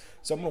Light.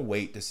 So I'm going to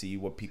wait to see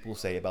what people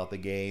say about the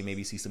game,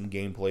 maybe see some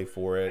gameplay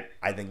for it.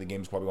 I think the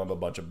game's probably going to have a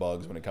bunch of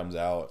bugs when it comes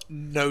out.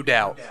 No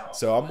doubt.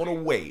 So I'm going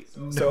to wait.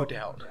 No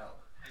doubt.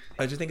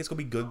 I just think it's going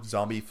to be good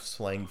zombie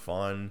slaying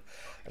fun.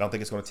 I don't think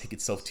it's going to take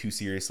itself too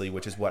seriously,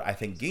 which is what I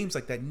think games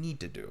like that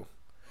need to do.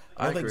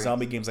 I don't think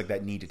zombie games like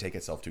that need to take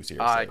itself too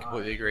seriously. I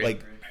completely agree.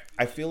 Like,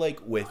 I feel like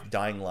with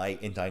Dying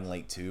Light and Dying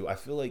Light 2, I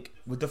feel like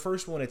with the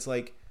first one, it's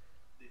like,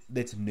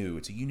 it's new.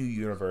 It's a new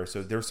universe,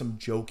 so there's some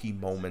jokey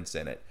moments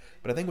in it.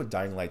 But I think with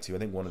Dying Light 2, I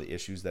think one of the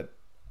issues that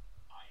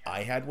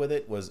I had with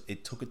it was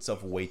it took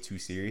itself way too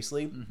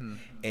seriously,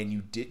 and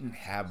you didn't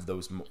have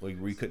those where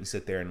you couldn't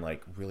sit there and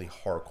like really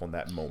hark on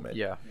that moment.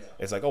 Yeah,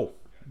 it's like, oh,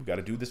 we got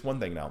to do this one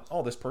thing now.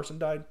 Oh, this person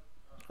died.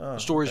 The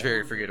story's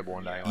very forgettable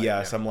in Dying Light.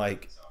 Yeah,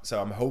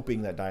 so I'm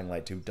hoping that Dying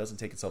Light 2 doesn't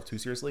take itself too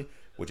seriously,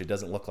 which it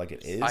doesn't look like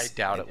it is. I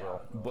doubt it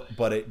will.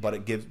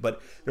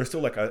 But there's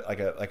still like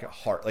a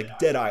heart, like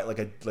Dead Eye, like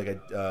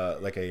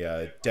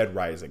a Dead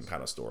Rising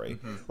kind of story,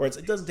 where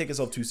it doesn't take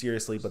itself too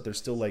seriously, but there's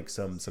still like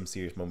some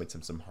serious moments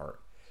and some heart.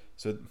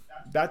 So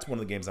that's one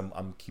of the games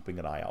I'm keeping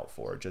an eye out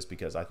for, just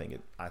because I think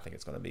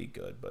it's going to be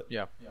good. But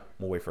yeah,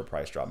 we'll wait for a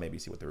price drop, maybe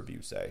see what the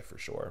reviews say for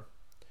sure.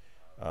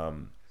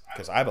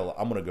 Because I'm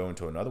going to go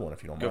into another one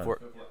if you don't mind. Go for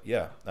it.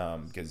 Yeah,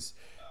 because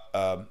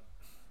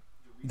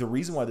the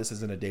reason why this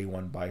isn't a day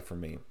one buy for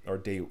me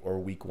or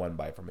week one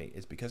buy for me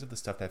is because of the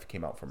stuff that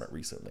came out from it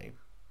recently.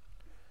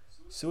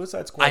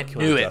 Suicide Squad. I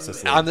knew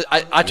it.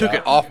 I took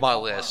it off my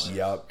list.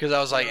 Yep. Because I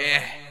was like,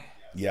 eh.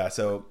 Yeah.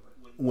 So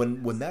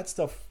when that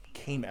stuff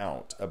came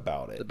out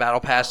about it, the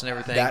battle pass and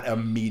everything, that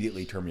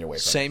immediately turned me away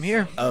from it. Same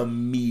here.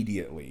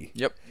 Immediately.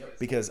 Yep.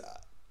 Because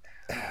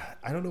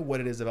I don't know what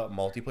it is about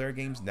multiplayer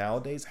games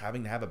nowadays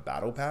having to have a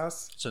battle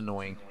pass. It's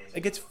annoying.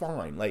 Like, it's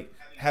fine. Like,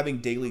 having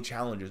daily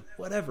challenges,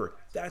 whatever,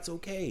 that's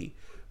okay.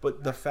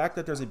 But the fact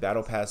that there's a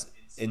battle pass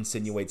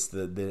insinuates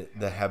the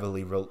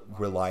heavily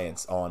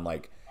reliance on,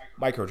 like,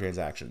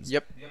 microtransactions.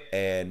 Yep.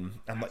 And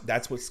I'm like,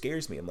 that's what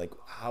scares me. I'm like,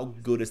 how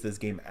good is this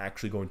game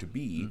actually going to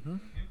be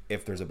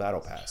if there's a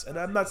battle pass? And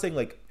I'm not saying,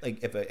 like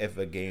if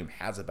a game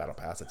has a battle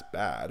pass, it's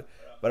bad.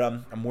 But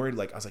I'm worried,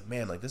 like, I was like,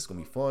 man, like, this is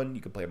going to be fun.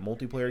 You can play a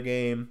multiplayer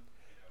game.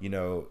 You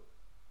know,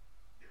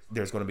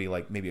 there's going to be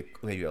like maybe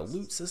a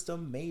loot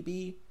system,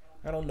 maybe.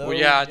 I don't know. Well,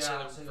 yeah,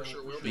 for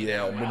sure will be.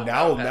 Yeah, but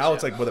now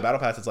it's like with the battle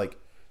pass, it's like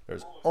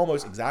there's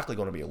almost exactly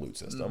going to be a loot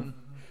system,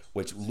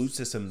 which loot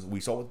systems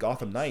we saw with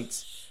Gotham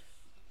Knights.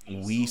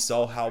 We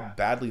saw how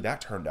badly that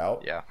turned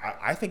out. Yeah,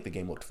 I think the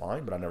game looked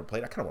fine, but I never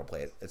played. I kind of want to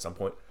play it at some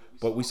point,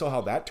 but we saw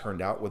how that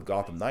turned out with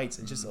Gotham Knights,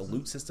 and just a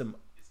loot system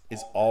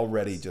is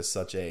already just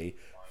such a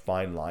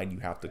fine line you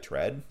have to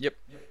tread. Yep.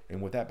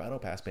 And with that battle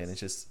pass, man,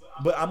 it's just.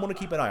 But I'm gonna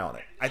keep an eye on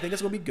it. I think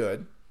it's gonna be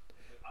good,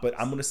 but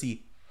I'm gonna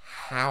see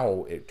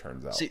how it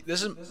turns out. See,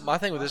 this is my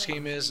thing with this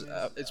game is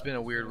it's been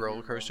a weird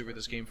roller coaster with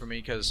this game for me,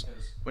 because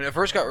when it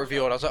first got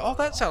revealed, I was like, oh,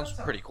 that sounds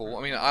pretty cool.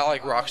 I mean, I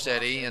like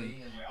Rocksteady, and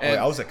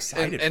I was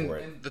excited for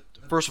it.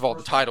 First of all,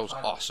 the title's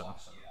awesome.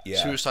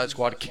 Yeah. Suicide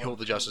Squad killed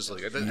the Justice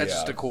League. That's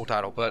just a cool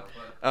title, but.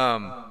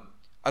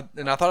 I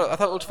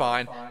thought it looked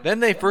fine. Then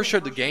they first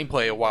showed the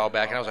gameplay a while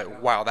back, and I was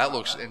like, "Wow, that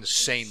looks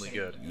insanely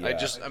good." Yeah.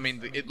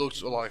 It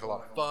looks like a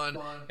lot of fun,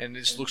 and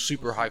it looks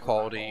super high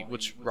quality,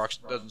 which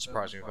doesn't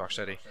surprise me with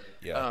Rocksteady.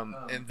 Yeah.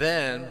 And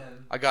then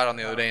I got on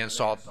the other day and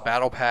saw the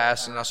Battle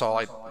Pass, and I saw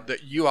like the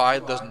UI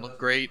doesn't look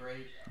great.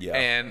 Yeah.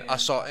 And I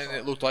saw, and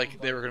it looked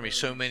like there were going to be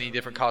so many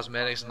different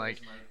cosmetics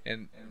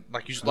and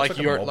like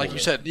you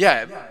said,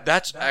 yeah,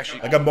 that's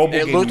actually like a mobile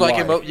game. It looked like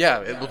it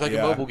looked like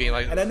a mobile game.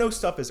 Like, and I know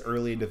stuff is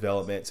early in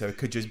development, so it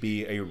could just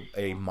be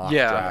a mock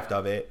Yeah. draft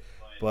of it.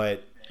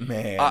 But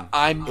man,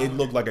 it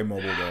looked like a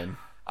mobile game.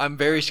 I'm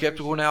very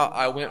skeptical now.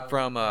 I went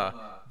from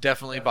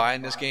definitely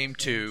buying this game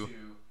to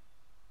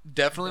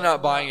definitely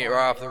not buying it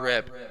right off the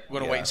rip. I'm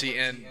going to wait and see,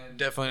 and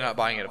definitely not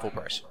buying it at full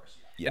price.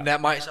 Yeah. And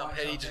that might sound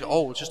petty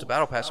to it's just a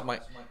battle pass. I'm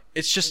like,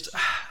 it's just,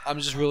 I'm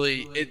just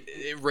really,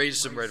 it raised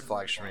some red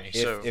flags for me.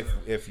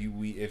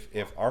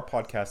 If our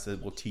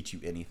podcast will teach you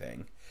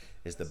anything,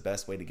 is the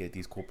best way to get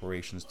these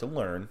corporations to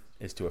learn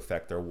is to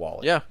affect their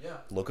wallet. Yeah.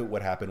 Look at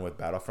what happened with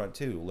Battlefront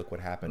 2. Look what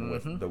happened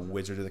with the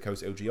Wizards of the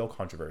Coast OGL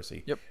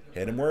controversy. Yep.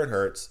 Hit them where it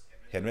hurts.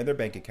 Hit them in their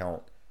bank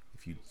account.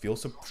 If you feel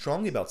so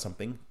strongly about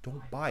something,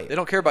 don't buy it. They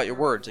don't care about your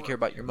words. They care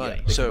about your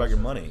money. They care about your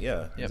money.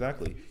 Yeah,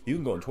 exactly. You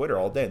can go on Twitter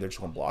all day. They're just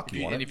going to block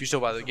you on it. And if you still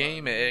buy the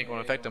game, it ain't going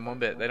to affect them one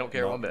bit. They don't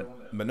care one bit.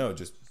 But no,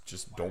 just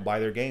don't buy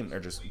their game or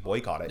just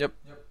boycott it. Yep.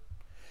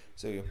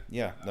 So,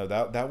 yeah. No,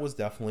 that was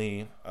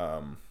definitely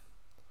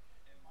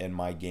in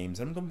my games.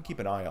 I'm going to keep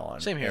an eye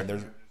on. Same here.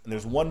 And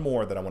there's one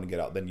more that I want to get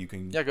out. Then you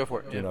can go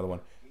for it. Do another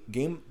one.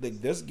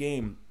 This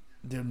game,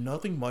 there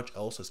nothing much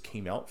else has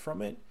came out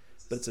from it.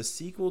 But it's a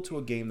sequel to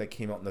a game that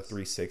came out in the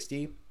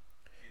 360,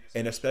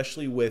 and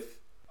especially with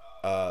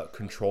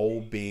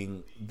Control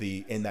being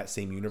in that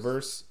same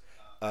universe.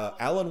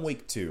 Alan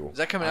Wake 2. Is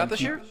that coming out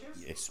this year?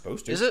 It's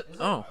supposed to. Is it?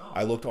 Oh.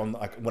 I looked on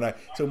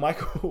so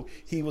Michael,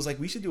 he was like,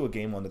 we should do a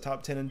game on the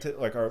top 10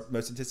 like our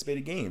most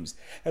anticipated games.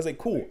 I was like,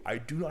 cool. I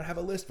do not have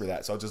a list for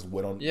that, so I just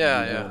went on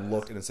and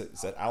looked, and it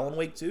said Alan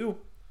Wake 2.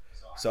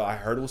 So I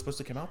heard it was supposed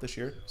to come out this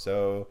year.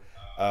 So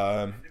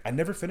I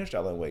never finished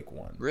Alan Wake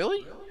 1.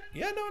 Really?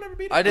 Yeah, no, I never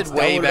beat it. I did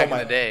way back in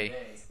the day.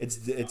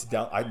 It's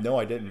down. I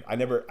didn't.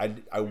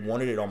 I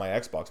wanted it on my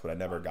Xbox, but I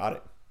never got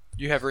it.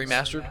 You have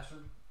remastered?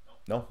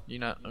 No. You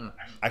not?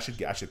 I should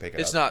pick it up.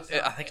 It's not.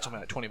 I think it's only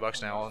like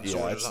 $20 now on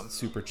Sword or something. It's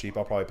super cheap.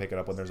 I'll probably pick it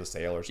up when there's a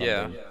sale or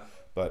something. Yeah.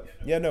 But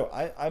yeah, no,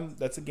 I'm.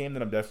 That's a game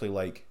that I'm definitely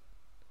like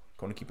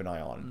going to keep an eye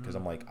on because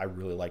I'm like, I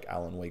really like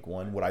Alan Wake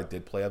 1. What I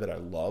did play of it, I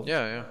loved.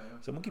 Yeah.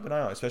 So I'm gonna keep an eye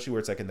on it, especially where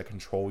it's like in the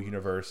Control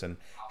universe and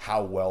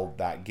how well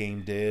that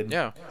game did.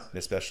 Yeah. And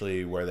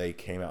especially where they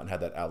came out and had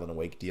that Alan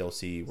Wake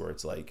DLC where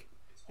it's like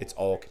it's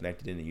all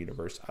connected in the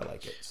universe. I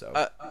like it. So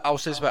I will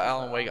say this about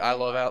Alan Wake. I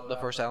love the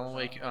first Alan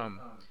Wake.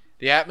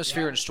 The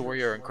atmosphere and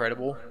story are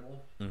incredible.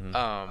 Mm-hmm.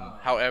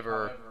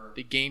 However,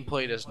 the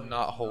gameplay does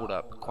not hold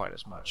up quite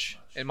as much,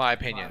 in my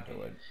opinion.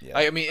 Yeah.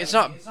 I mean, it's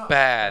not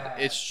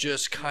bad. It's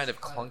just kind of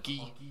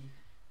clunky,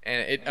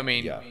 and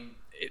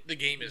the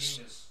game is.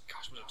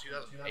 Was it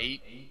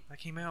 2008 that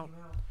came out?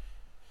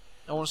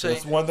 I want to say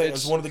it's one thing.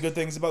 It's one of the good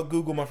things about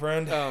Google, my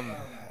friend.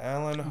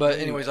 Alan. But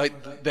anyways,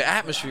 like the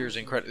atmosphere is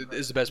incredible.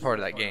 Is the best part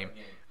of that game.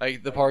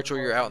 Like the parts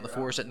where you're out in the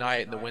forest at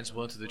night and the wind's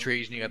blowing through the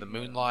trees and you got the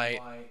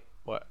moonlight.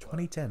 What?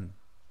 2010.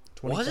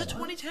 Was it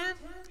 2010?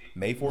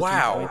 May 14th,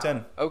 wow.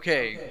 2010.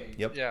 Okay.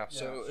 Yep. Yeah.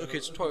 So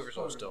it's 12 years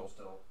old still.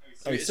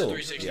 It's a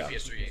 360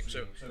 PS3 game.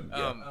 So,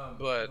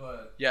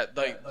 but yeah,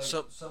 like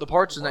the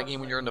parts in that game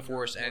when you're in the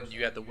forest and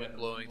you have the wind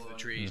blowing through the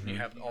trees and you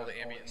have all the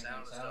ambient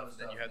sound and stuff, and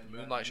then you have the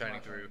moonlight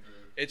shining through.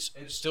 It's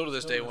still to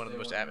this day one of the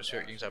most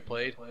atmospheric games I've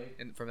played,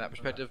 from that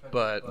perspective.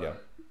 But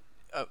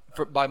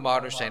by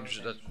modern standards,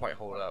 it doesn't quite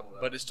hold up.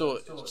 But it's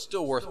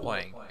still worth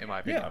playing in my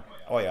opinion. Yeah.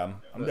 Oh yeah,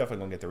 I'm definitely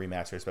gonna get the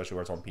remaster, especially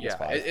where it's on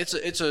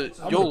PS5.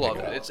 Yeah, you'll love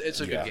it. It's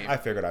a good game. I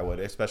figured I would,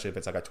 especially if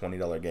it's like a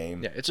 $20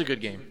 game. Yeah, it's a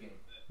good game.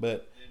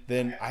 But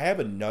then I have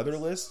another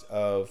list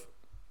of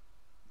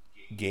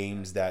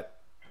games that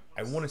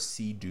I want to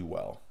see do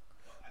well.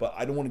 But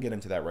I don't want to get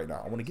into that right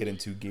now. I want to get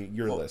into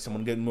your list. I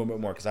want to get a little bit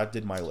more because I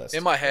did my list.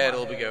 In my head a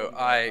little bit ago,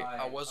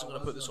 I wasn't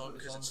going to put this on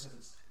because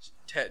it's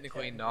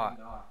technically not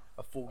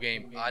a full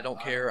game. I don't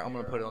care. I'm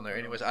going to put it on there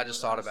anyways. I just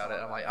thought about it.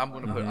 I'm like, I'm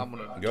going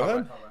to go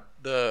ahead.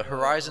 The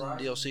Horizon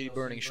DLC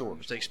Burning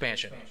Shores, the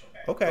expansion.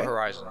 Okay.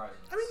 Horizon.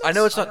 I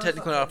know it's not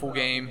technically not a full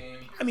game.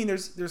 I mean,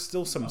 there's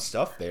still some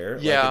stuff there.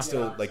 Yeah. Like, it's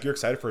still like you're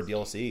excited for a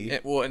DLC.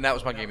 And that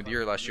was my game of the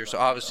year last year. So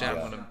obviously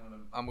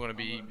I'm gonna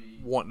be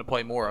wanting to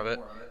play more of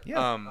it. Yeah.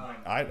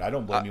 I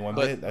don't blame you one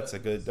bit. That's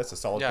a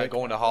solid. Yeah,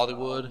 going to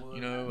Hollywood,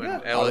 and LA,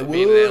 Hollywood.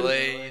 being in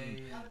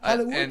LA,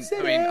 Hollywood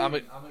City. I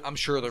mean, I'm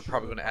sure they're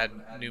probably going to add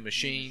new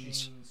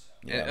machines.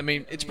 Yeah. And, I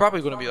mean, it's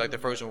probably going to be like the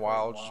Frozen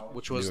Wilds,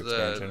 which was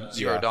the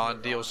Zero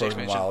Dawn DLC Frozen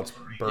expansion. Wilds,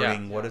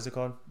 Burning. What is it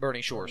called?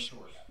 Burning Shores.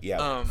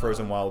 Yeah,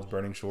 Frozen Wilds,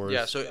 Burning Shores.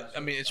 Yeah, so I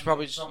mean, it's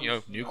probably just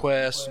new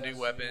quests, new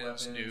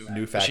weapons,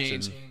 new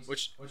machines,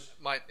 which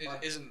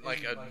isn't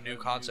like a new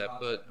concept,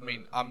 but I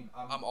mean, I'm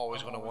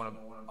always going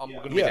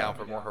to be down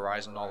for more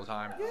Horizon all the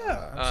time.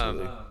 Yeah,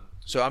 absolutely.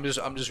 So I'm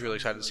just really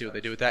excited to see what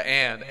they do with that,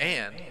 and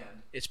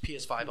it's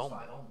PS5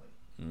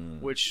 only,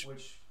 which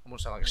I'm gonna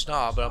sound like a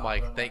snob, but I'm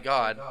like, thank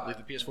God, leave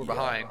the PS4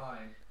 behind.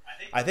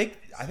 I think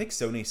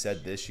Sony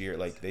said this year,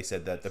 like they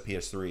said that the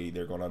PS3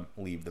 they're going to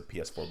leave the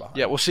PS4 behind.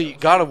 Yeah, well, see,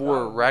 God of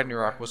War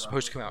Ragnarok was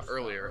supposed to come out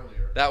earlier.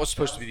 That was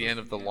supposed to be the end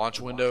of the launch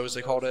window, as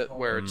they called it,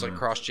 where it's like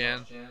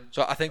cross-gen.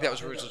 So I think that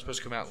was originally supposed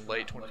to come out in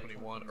late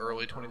 2021,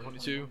 early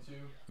 2022.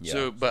 Yeah.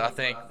 So, but I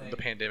think the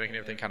pandemic and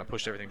everything kind of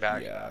pushed everything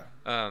back. Yeah.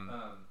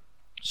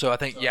 So I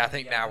think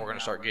now we're going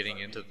to start getting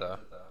into the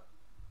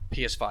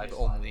PS5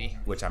 only,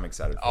 which I'm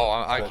excited for. Oh,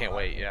 I can't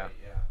wait. Yeah.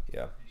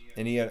 Yeah.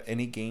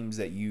 Any games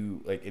that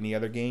you like? Any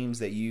other games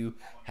that you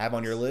have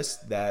on your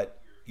list that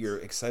you're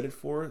excited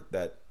for?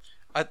 That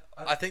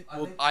I think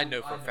I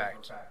know for a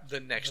fact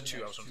the next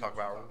two I was going to talk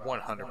about are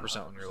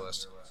 100% on your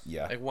list.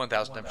 Yeah. Like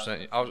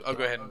 1,010%. I'll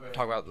go ahead and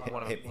talk about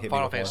one of them.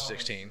 Final Fantasy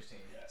 16.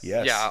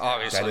 Yes. Yeah,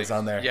 obviously. That is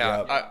on there.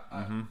 Yeah.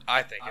 Yep.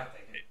 I think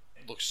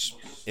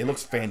it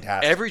looks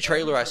fantastic. Every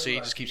trailer I see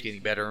just keeps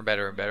getting better and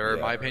better and better, in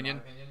my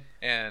opinion.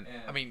 And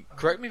I mean,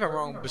 correct me if I'm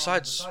wrong.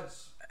 Besides,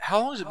 how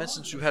long has it been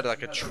since you had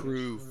like a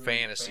true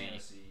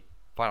fantasy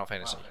Final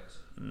Fantasy?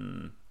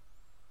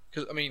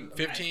 Because I mean,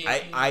 15.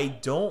 I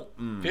don't.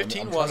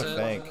 15 I'm wasn't.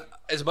 Think.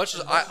 As much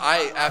as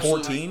I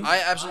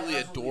absolutely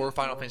adore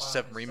Final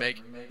Fantasy VII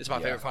Remake. It's my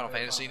favorite Final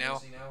Fantasy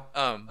now.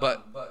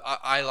 But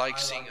I like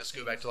seeing us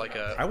go back to like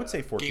a I would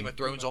say 14. Game of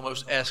Thrones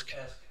almost esque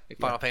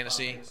Final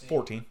Fantasy.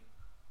 14.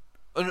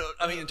 Oh, no,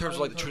 I mean in terms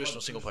of like the traditional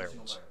single player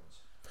ones.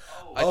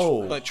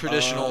 Like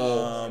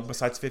traditional.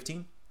 Besides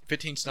 15.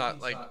 15's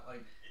not like.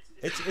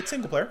 It's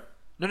single player.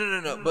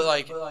 No. But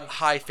like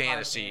high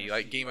fantasy,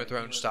 like Game of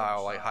Thrones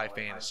style, like high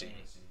fantasy,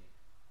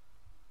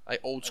 like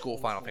old school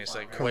Final Fantasy.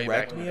 Like way back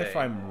Correct in me the if day.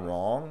 I'm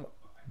wrong,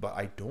 but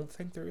I don't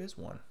think there is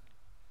one.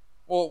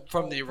 Well,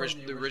 from the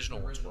original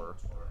ones were.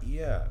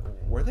 Yeah,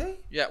 were they?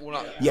 Yeah, well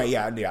not. Yeah.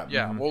 Yeah,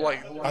 Mhm. well,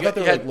 like I thought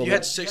they were like you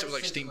had 6 that was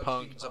like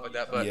steampunk and stuff like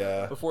that,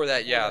 but before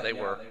that, they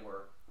were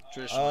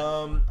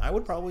traditionally. I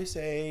would probably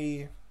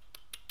say.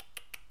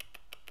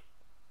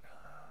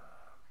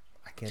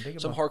 Can't think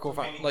of some hardcore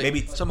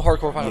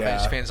Final Yeah.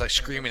 Fantasy fans like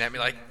screaming at me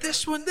like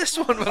this one.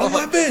 But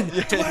 11,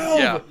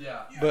 12.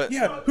 But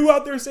who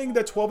out there saying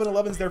that 12 and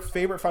 11 is their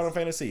favorite Final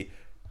Fantasy?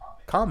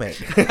 Comment.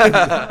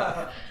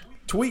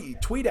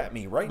 Tweet at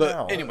me right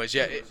now. But anyways,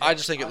 I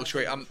just think it looks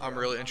great. I'm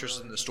really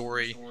interested in the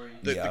story.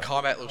 The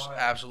combat looks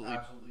absolutely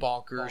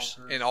bonkers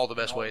in all the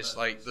best ways,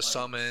 like the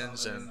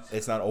summons and.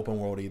 It's not open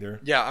world either.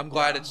 Yeah, I'm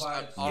glad it's.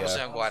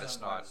 Honestly, I'm glad it's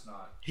not.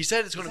 He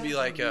said it's going to be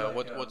like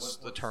what's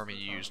the term he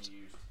used?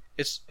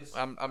 It's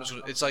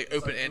it's like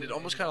open ended,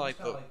 almost kind of like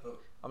the.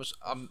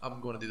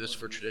 I'm going to do this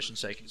for tradition's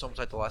sake. It's almost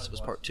like The Last of Us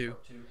Part 2,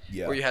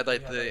 where you had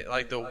like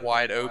the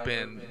wide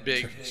open,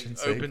 big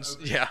opens.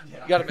 Yeah,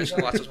 you got to mention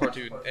The Last of Us Part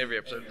 2 in every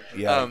episode.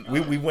 Yeah,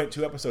 we went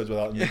 2 episodes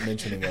without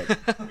mentioning it.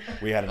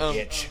 We had an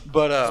itch,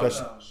 but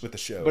especially with the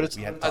show. But it's,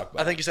 we had to talk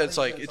about I think you said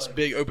it's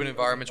big open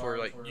environments where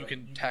like you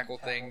can tackle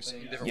things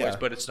in different ways,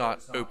 but it's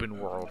not open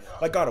world.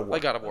 Like God of War.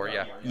 Like God of War,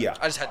 yeah. Yeah,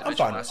 I just had to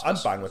mention I'm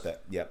fine with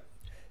it. Yep.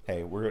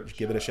 Hey, we're gonna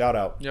give it a shout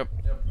out. Yep.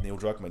 Neil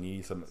Druckmann,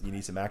 you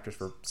need some actors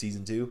for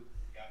season 2.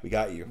 We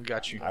got you.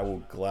 I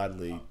will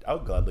gladly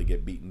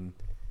get beaten.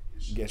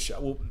 Get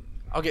shot. Well,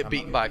 I'll get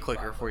beaten by a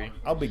clicker for you.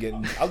 I'll get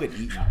eaten.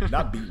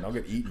 Not beaten. I'll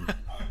get eaten.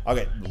 I'll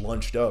get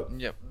lunched up.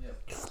 Yep.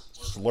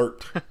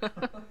 Slurped.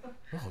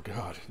 Oh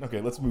God.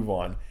 Okay, let's move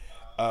on.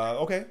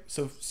 Okay,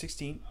 so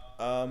 16.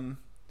 I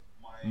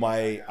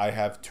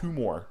have 2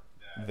 more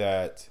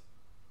that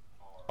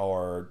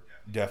are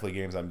definitely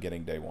games I'm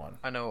getting day one.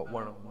 I know what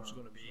one of them was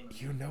going to be.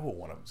 You know what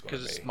one of them's going to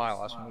be. Because it's my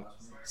last one.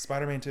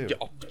 Spider-Man 2.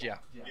 Yeah.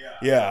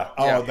 Yeah.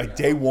 Oh, like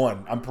day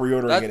one. I'm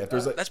pre-ordering it. If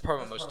there's that's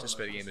probably my most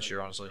anticipated game this year,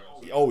 honestly.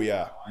 Oh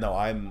yeah. No,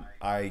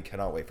 I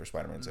cannot wait for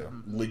Spider-Man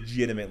 2.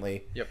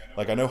 Legitimately. Yep.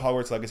 Like I know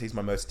Hogwarts Legacy is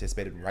my most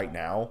anticipated right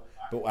now,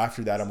 but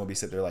after that I'm gonna be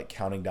sitting there like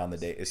counting down the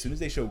day. As soon as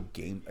they show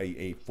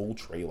a full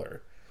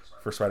trailer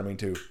for Spider-Man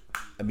 2,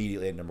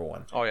 immediately at number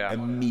 1. Oh yeah.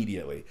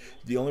 Immediately.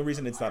 The only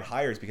reason it's not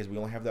higher is because we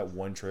only have that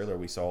one trailer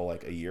we saw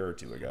like a year or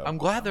 2 ago. I'm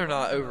glad they're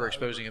not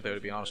overexposing it though, to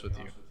be honest with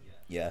you.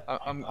 Yeah,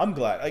 I'm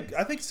glad.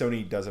 I think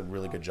Sony does a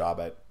really good job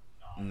at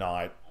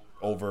not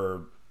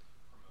over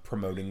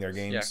promoting their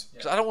games. Yeah,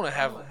 because I don't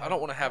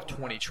want to have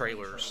 20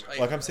 trailers.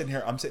 Like I'm sitting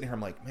here.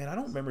 I'm like, man, I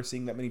don't remember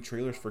seeing that many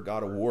trailers for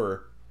God of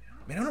War.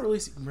 Man, I don't really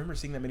remember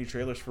seeing that many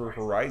trailers for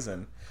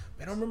Horizon.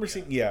 Man, I don't remember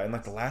seeing and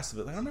like The Last of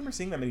It. I don't remember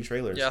seeing that many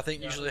trailers. Yeah, I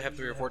think usually they have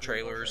 3 or 4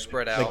 trailers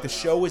spread out. Like the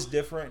show is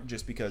different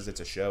just because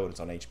it's a show and it's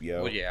on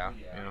HBO. Well, yeah.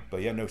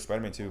 But yeah, no,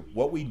 Spider-Man 2.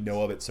 What we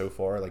know of it so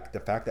far, like the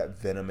fact that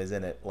Venom is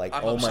in it, like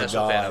I'm oh my obsessed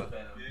God,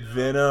 with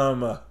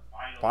Venom.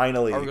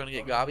 Finally. Are we gonna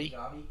get Gabi?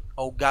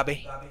 Oh,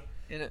 Gabi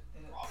in it?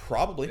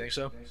 Probably. You think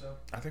so?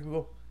 I think we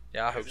will.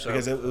 Yeah, I hope so.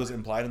 Because it was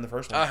implied in the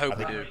first one. I hope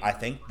we do. I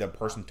think the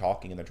person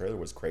talking in the trailer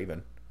was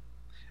Kraven.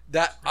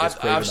 That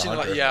I've seen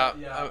like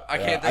I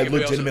can't. I think of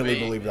legitimately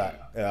believe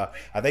that. Yeah,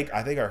 I think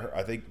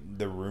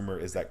the rumor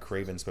is that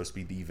Kraven's supposed to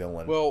be the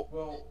villain.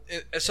 Well,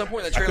 at some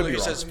point in the trailer he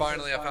says,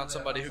 "Finally, I found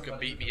somebody who can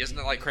beat me." Isn't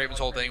it like Kraven's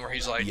whole thing where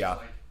he's like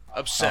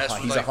obsessed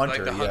with he's like, a hunter,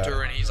 like the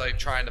hunter, and he's like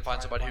trying to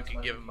find somebody who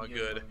can give him a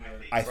good.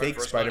 I think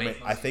Spider-Man.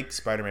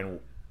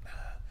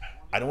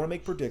 I don't want to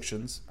make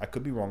predictions. I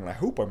could be wrong, and I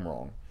hope I'm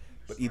wrong.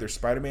 but either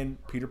Spider-Man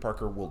Peter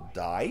Parker will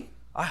die,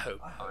 I hope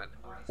not.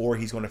 or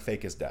he's going to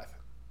fake his death.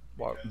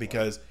 Wow.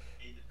 Because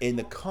in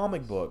the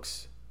comic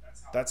books,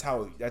 that's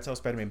how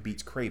Spider-Man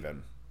beats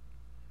Kraven.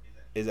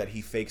 Is that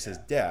he fakes his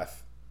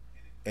death,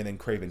 and then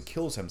Kraven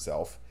kills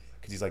himself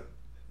because he's like,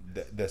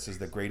 "This is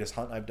the greatest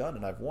hunt I've done,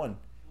 and I've won."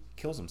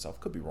 Kills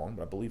himself. Could be wrong,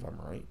 but I believe I'm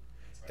right.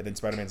 And then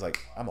Spider-Man's like,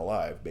 "I'm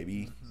alive,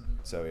 baby."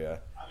 So yeah,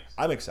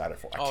 I'm excited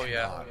for it. I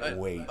cannot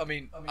wait. I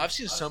mean, I've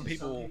seen some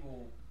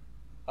people.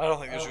 I don't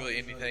think there's really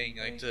anything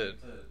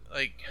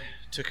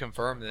to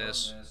confirm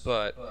this,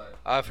 but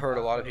I've heard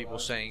a lot of people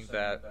saying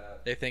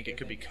that they think it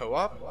could be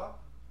co-op.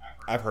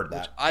 I've heard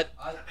that.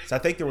 So I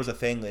think there was a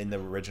thing in the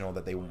original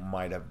that they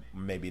might have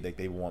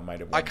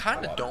I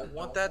kind of don't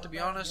want that, to be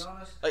honest.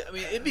 Like, I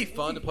mean, it'd be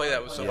fun to play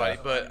that with somebody,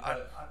 but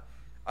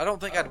I don't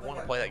think I'd want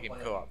to play that game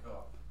co-op.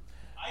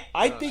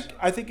 I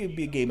think it'd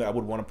be a game that I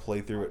would want to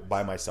play through it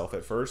by myself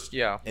at first.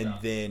 Yeah. And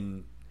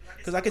then,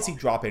 because I could see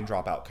drop in,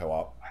 drop out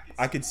co-op.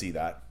 I could see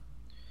that.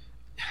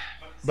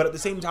 But at the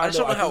same time, I just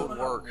don't know how it would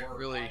work,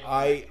 really.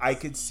 I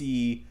could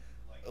see,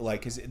 like,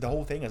 because the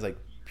whole thing is like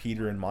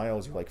Peter and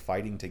Miles are like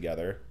fighting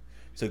together.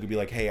 So it could be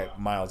like, "Hey,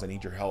 Miles, I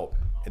need your help,"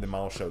 and then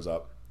Miles shows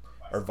up,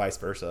 or vice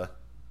versa.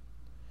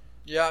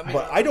 Yeah, I mean,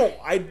 but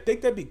I think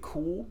that'd be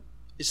cool.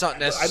 It's not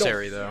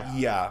necessary, though.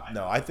 Yeah,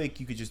 no, I think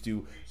you could just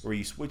do where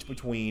you switch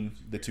between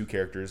the two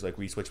characters, like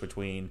we switch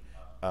between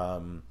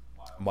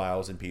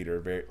Miles and Peter,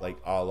 very like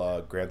a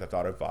la Grand Theft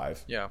Auto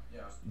 5. Yeah.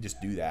 Just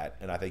do that,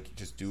 and I think you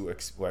just do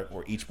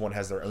where each one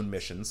has their own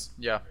missions.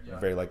 Yeah.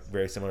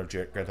 Very similar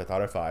to Grand Theft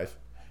Auto 5.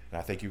 And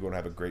I think you're going to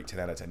have a great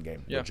 10 out of 10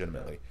 game,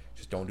 legitimately.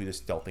 Just don't do the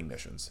stealthing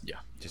missions. Yeah.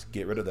 Just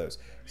get rid of those.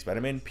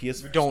 Spider-Man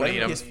PS4. Don't need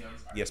them.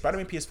 Yeah,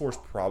 Spider-Man PS4 is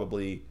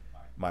probably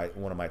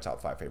one of my top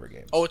 5 favorite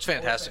games. Oh, it's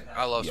fantastic.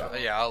 I love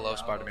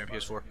Spider-Man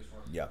PS4.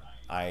 Yeah.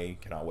 I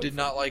cannot wait. Did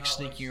not like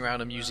sneaking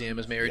around a museum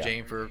as Mary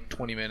Jane for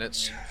 20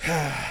 minutes.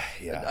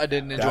 Yeah. I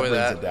didn't enjoy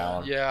that. It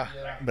down. Yeah.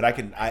 But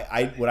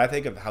when I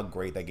think of how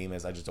great that game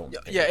is, I just don't.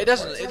 Yeah, it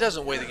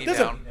doesn't weigh the game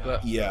down.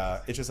 But yeah,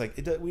 it's just like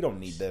we don't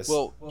need this.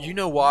 Well, you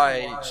know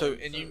why? So,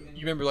 and you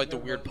remember like the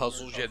weird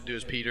puzzles you had to do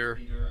as Peter.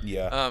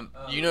 Yeah.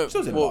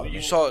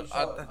 You saw.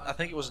 I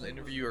think it was an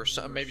interview or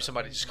maybe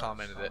somebody just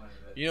commented it.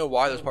 You know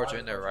why those parts are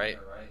in there, right?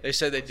 They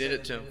said they did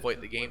it to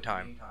inflate the game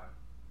time.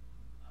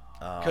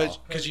 Because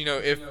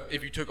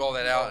if you took all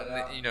that out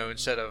and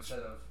instead of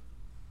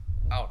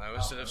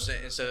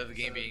the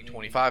game being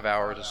 25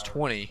 hours, it's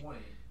 20.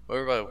 Well,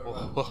 everybody,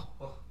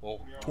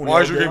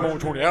 why is your game only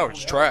 20 hours?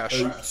 It's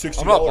trash. I'm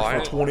not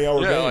buying it. For a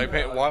 20-hour game.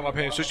 Like, why am I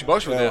paying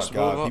 $60 for this?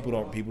 God, people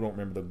don't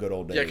remember the good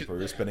old days where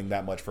you're spending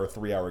that much for a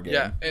 3-hour game.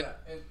 Yeah, and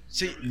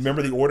see,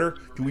 remember the order?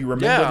 Do we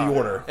remember the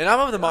order? And I'm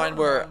of the mind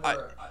where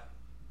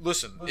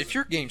listen, if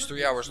your game's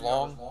 3 hours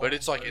long, but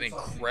it's like an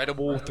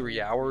incredible 3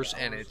 hours,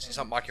 and it's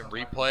something I can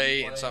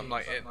replay and something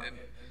like it, and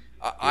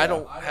I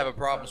don't have a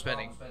problem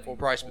spending full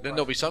price. But then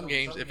there'll be some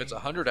games if it's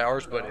 100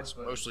 hours, but it's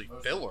mostly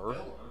filler.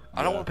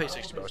 I don't want to pay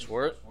 $60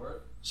 for it.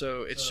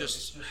 So it's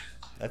just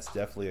that's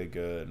definitely a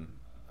good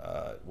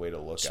way to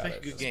look at it. Make a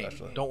good game.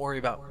 Don't worry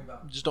about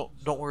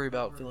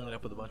filling it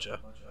up with a bunch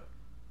of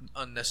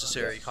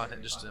unnecessary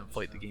content just to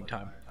inflate the game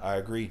time. I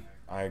agree.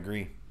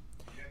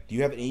 Do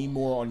you have any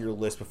more on your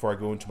list before I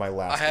go into my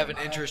last? I have an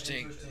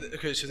interesting.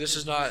 Okay, so this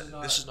is not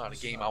a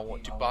game I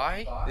want to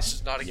buy. This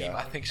is not a game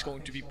I think is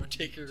going to be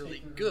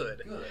particularly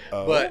good.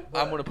 But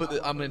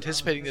I'm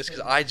anticipating this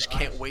because I just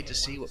can't wait to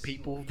see what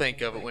people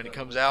think of it when it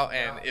comes out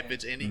and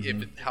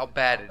how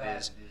bad it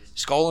is.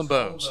 Skull and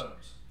Bones.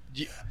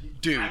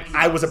 Dude,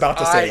 I was about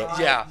to say it.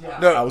 Yeah,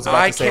 no,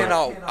 I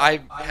cannot. I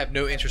have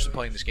no interest in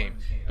playing this game,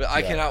 but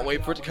I cannot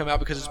wait for it to come out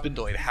because it's been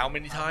delayed how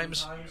many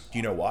times? Do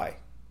you know why?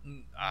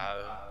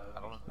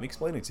 Let me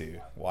explain it to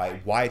you.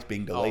 Why it's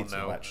being delayed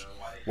so much.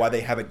 Why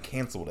they haven't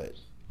canceled it.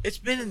 It's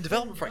been in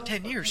development for like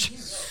 10 years.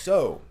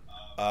 So,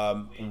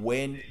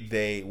 when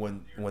they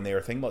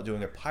were thinking about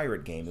doing a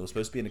pirate game, it was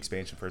supposed to be an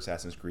expansion for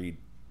Assassin's Creed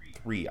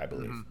 3, I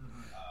believe.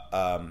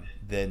 Mm-hmm.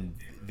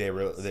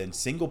 Then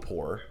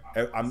Singapore.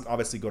 I'm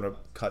obviously going to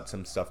cut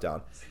some stuff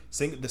down.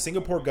 The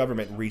Singapore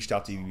government reached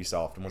out to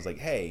Ubisoft and was like,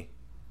 "Hey,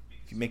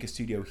 if you make a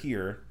studio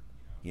here,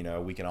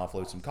 we can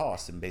offload some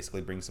costs and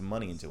basically bring some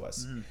money into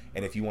us. Mm.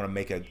 And if you want to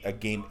make a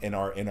game in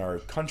our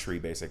country,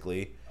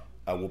 basically,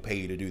 we'll pay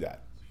you to do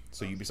that."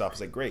 So Ubisoft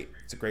was like, "Great,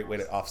 it's a great way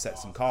to offset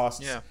some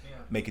costs. Yeah.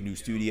 Make a new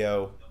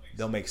studio.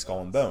 They'll make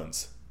Skull and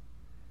Bones."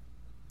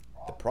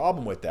 The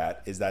problem with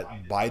that is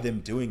that by them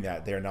doing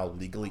that, they are now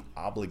legally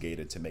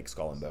obligated to make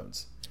Skull and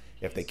Bones.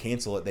 If they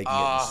cancel it, they can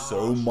get in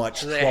so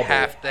much trouble. They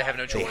have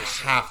no choice. They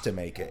have to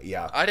make it,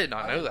 yeah. I did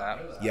not know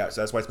that. Yeah,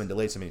 so that's why it's been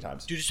delayed so many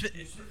times. Dude,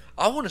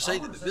 I want to say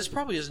that this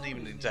probably isn't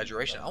even an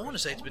exaggeration. I want to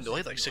say it's been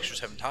delayed like 6 or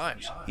 7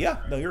 times. Yeah,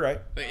 no, you're right.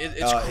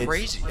 It's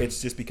crazy.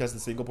 It's just because the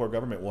Singapore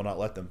government will not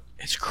let them.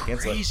 It's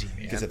crazy, man.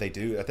 Because if they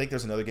do, I think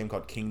there's another game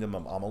called Kingdom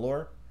of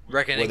Amalur.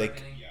 Reckoning.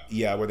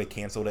 Where they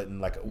canceled it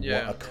and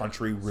a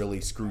country really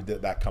screwed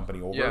that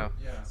company over. Yeah.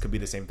 Could be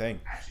the same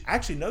thing.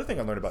 Actually, another thing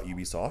I learned about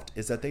Ubisoft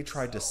is that they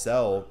tried to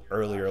sell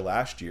earlier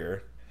last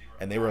year,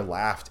 and they were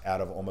laughed out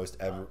of almost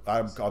every.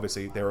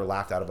 Obviously, they were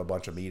laughed out of a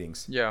bunch of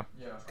meetings. Yeah.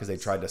 Because they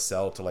tried to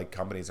sell to like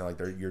companies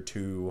and you're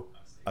too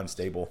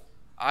unstable.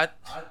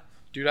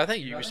 Dude, I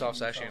think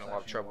Ubisoft's actually in a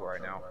lot of trouble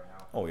right now.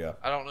 Oh yeah.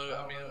 I don't know.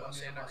 I mean, I'm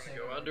saying they're going to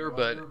go under,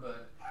 but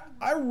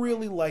I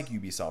really like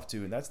Ubisoft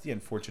too, and that's the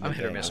unfortunate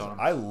thing.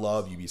 I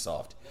love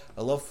Ubisoft.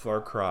 I love Far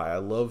Cry. I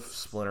love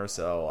Splinter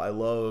Cell. I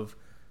love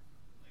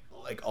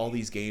like all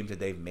these games that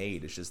they've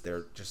made. It's just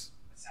they're just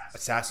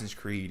Assassin's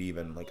Creed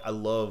even. Like I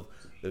love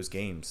those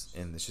games,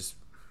 and it's just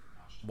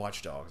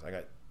Watch Dogs.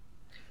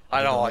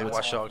 I don't like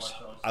Watch Dogs.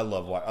 I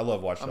love Watch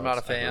Dogs. I'm not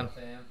a fan,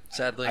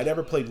 sadly. I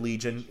never played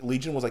Legion.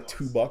 Legion was like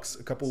 $2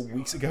 a couple of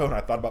weeks ago, and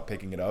I thought about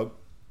picking it up.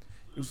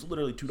 It was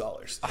literally $2.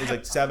 It was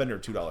like $7 or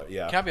 $2.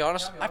 Yeah. Can I be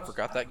honest? I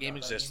forgot that game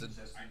existed.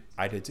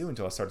 I did too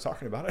until I started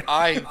talking about it.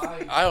 I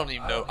don't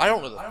even know. I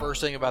don't know the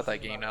first thing about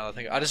that game now that I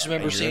think. I just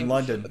remember seeing in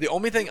London. The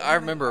only thing I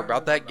remember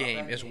about that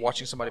game is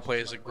watching somebody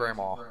play as a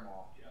grandma.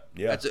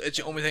 Yeah. It's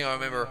the only thing I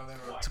remember.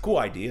 It's a cool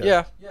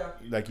idea. Yeah.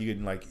 Like you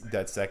can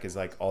that sec is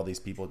like all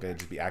these people can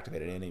just be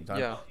activated at any time.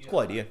 Yeah. It's a cool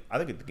idea. I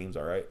think the game's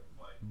alright.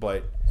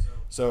 But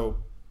so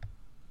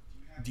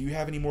do you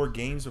have any more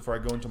games before I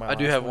go into my I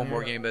do have one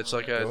more game that's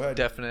like a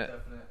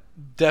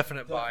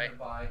definite buy.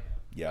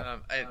 Yeah.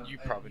 And you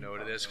probably know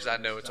what it is because I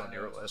know it's on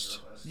your list.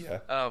 Yeah.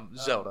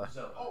 Zelda.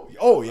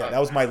 Oh yeah, that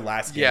was my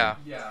last game.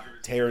 Yeah.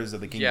 Tears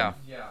of the Kingdom.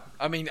 Yeah.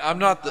 I mean, I'm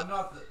not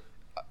the.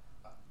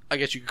 I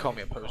guess you could call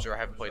me a poser. I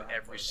haven't played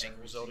every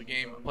single Zelda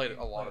game. I played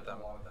a lot of them.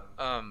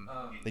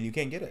 Then you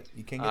can't get it.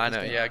 You can't get it. I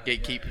know. Yeah,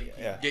 gatekeep.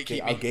 Yeah.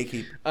 Gatekeep. I'll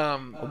gatekeep.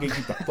 I'll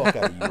gatekeep the fuck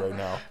out of you right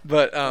now.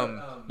 But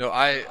no,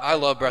 I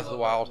love Breath of the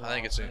Wild.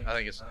 I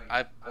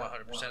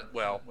 100%.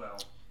 Well,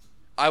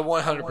 I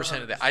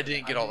 100% of that. I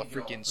didn't get all the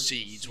freaking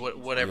seeds,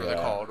 whatever they're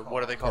called.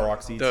 What are they called?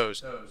 Korok seeds.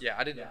 Those. Yeah,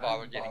 I didn't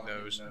bother getting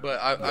those.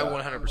 But I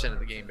 100% of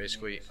the game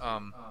basically.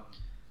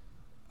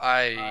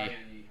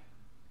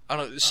 I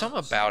don't know. There's something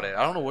about it.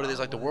 I don't know what it is.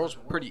 Like the world's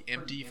pretty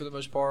empty for the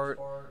most part,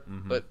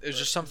 but there's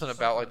just something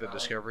about like the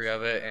discovery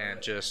of it and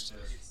just.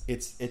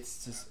 It's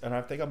just, and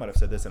I think I might have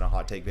said this in a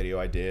hot take video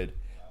I did.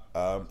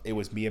 It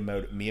was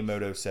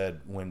Miyamoto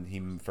said when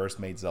he first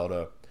made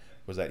Zelda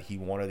was that he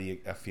wanted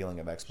a feeling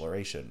of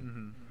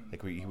exploration.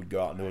 Like he would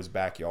go out into his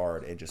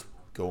backyard and just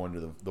go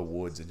into the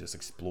woods and just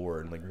explore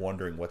and like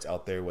wondering what's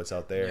out there.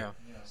 Yeah.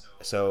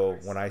 So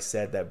when I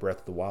said that Breath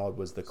of the Wild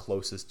was the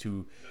closest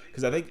to,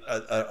 because I think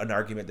an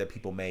argument that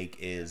people make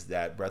is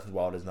that Breath of the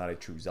Wild is not a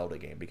true Zelda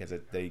game because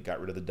they got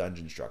rid of the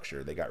dungeon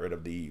structure, they got rid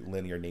of the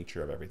linear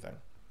nature of everything.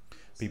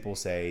 People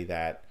say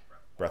that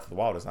Breath of the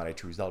Wild is not a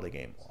true Zelda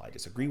game. Well, I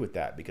disagree with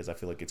that because I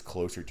feel like it's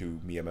closer to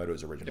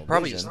Miyamoto's original. It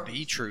probably vision. is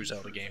the true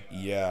Zelda game.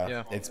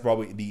 Yeah, it's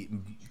probably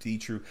the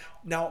true.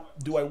 Now,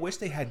 do I wish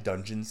they had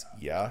dungeons?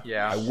 Yeah.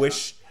 I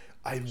wish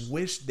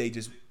they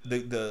just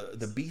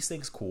the beast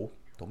thing's cool.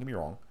 Don't get me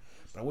wrong,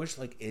 but I wish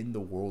like in the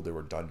world there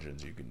were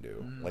dungeons you can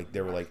do. Like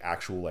there were like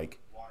actual like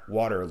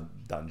water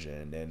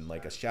dungeon and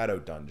like a shadow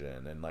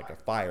dungeon and like a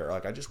fire.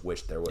 Like I just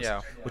wish there was.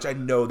 Yeah. Which I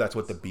know that's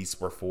what the beasts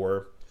were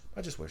for.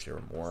 I just wish there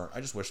were more. I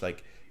just wish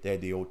like they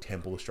had the old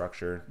temple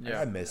structure.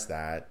 Yeah. I miss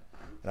that,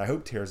 and I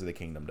hope Tears of the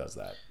Kingdom does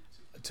that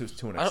to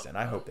an extent.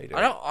 I hope they do.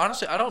 I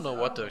don't know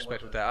what to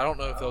expect with that. I don't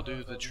know if they'll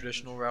do the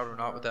traditional route or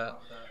not with that.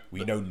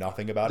 We know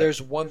nothing about There's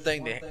it. There's one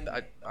thing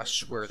I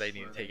swear they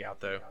need to take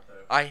out though.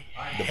 I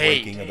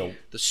hate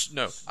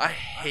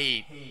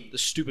the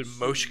stupid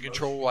motion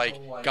control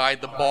like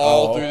guide the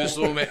ball through this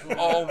little man.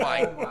 Oh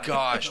my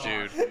gosh,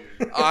 dude!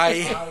 I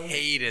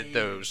hated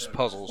those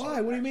puzzles. Why?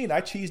 What do you mean?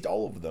 I cheesed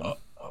all of them.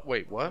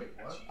 Wait, what?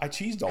 I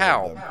cheesed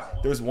all of them.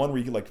 There's one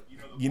where you like,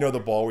 the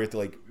ball where you have to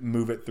like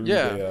move it through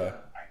the.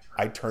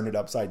 I turned it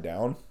upside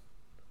down,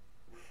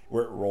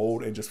 where it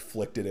rolled and just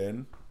flicked it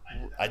in.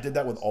 I did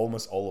that with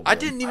almost all of them. I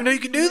didn't even know you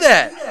could do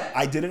that.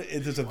 I did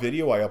it. There's a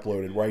video I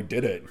uploaded where I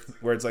did it,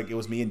 where it's like it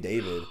was me and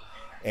David,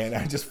 and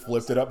I just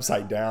flipped it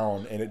upside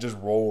down and it just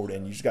rolled,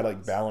 and you just gotta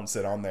like balance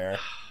it on there.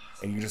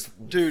 And you just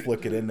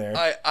flick it in there.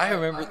 I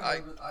remember.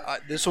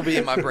 This will be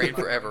in my brain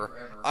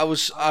forever. I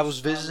was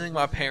visiting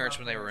my parents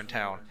when they were in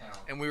town,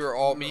 and we were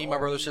all me, my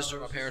brother, sister,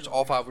 my parents,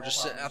 all five were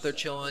just sitting out there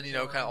chilling, kind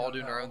of all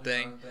doing our own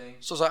thing.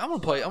 So I was like, I'm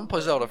gonna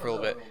play Zelda for a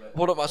little bit.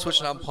 Pulled up my Switch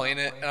and I'm playing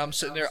it, and I'm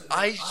sitting there.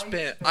 I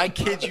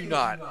kid you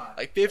not,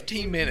 like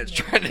 15 minutes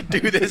trying to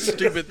do this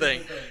stupid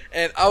thing,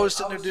 and I was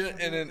sitting there doing it,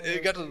 and then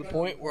it got to the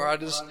point where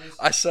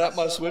I sat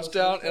my Switch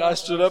down and I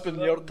stood up and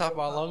yelled at the top of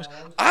my lungs,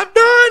 "I'm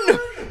done!"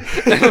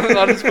 And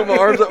I just put my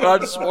arms up and I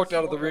just walked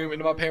out of the room,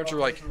 and my parents were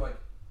like,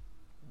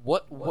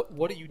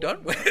 What are you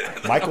done with?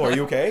 Michael, are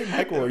you okay?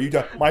 Michael, are you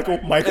done? Michael?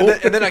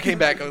 And then I came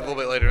back a little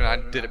bit later and I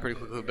did it pretty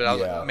quickly. But I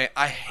was like, man,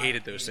 I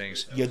hated those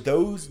things. Yeah,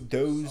 those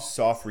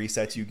soft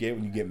resets you get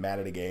when you get mad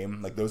at a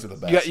game, like those are the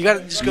best. You got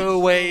to just go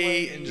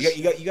away and just,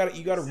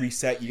 you got to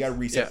reset. You got to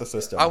reset the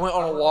system. I went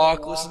on a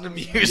walk, listened to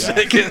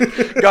music,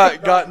 and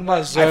got in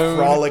my zone. I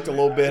frolicked a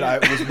little bit. I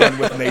was one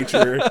with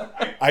nature.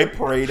 I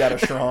prayed at a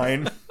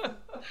shrine.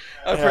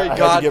 I pray,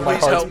 God,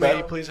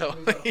 please help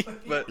me.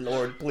 But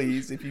Lord,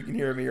 please, if you can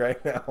hear me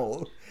right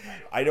now,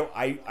 I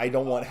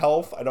don't want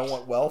health. I don't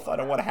want wealth. I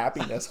don't want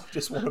happiness. I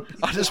just want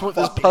this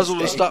puzzle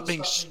to stop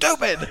being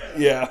stupid.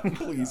 Yeah,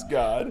 please,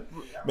 God.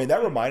 Man,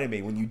 that reminded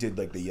me when you did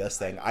like the yes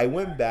thing. I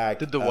went back.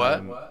 Did the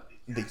what?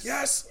 The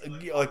yes,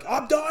 like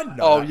I'm done.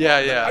 No,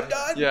 yeah. I'm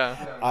done.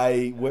 Yeah.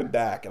 I went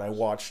back and I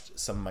watched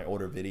some of my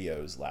older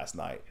videos last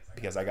night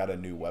because I got a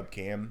new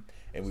webcam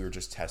and we were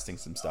just testing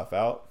some stuff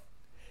out.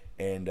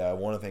 And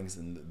one of the things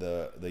in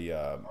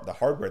the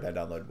hardware that I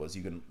downloaded was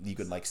you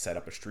can like set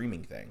up a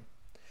streaming thing.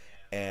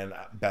 And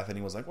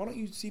Bethany was like, "Why don't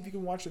you see if you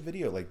can watch a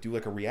video, like do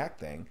like a react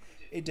thing?"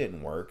 It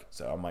didn't work,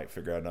 so I might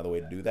figure out another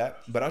way to do that.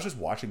 But I was just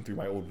watching through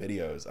my old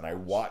videos, and I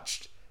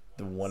watched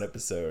the one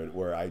episode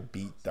where I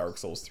beat Dark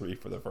Souls 3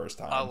 for the first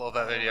time. I love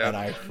that video. And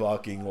I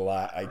fucking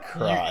I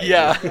cried.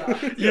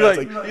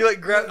 You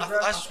grabbed.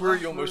 I swear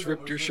you almost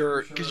ripped your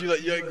shirt because you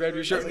grabbed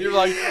your shirt and you're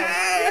like,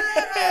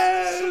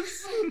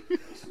 yes!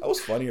 I was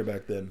funnier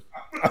back then.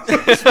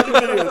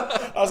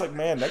 I was like,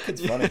 man, that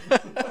kid's funny.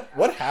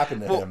 What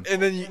happened to him?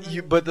 And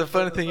then but the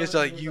funny thing is,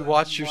 like, you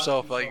watch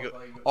yourself, like,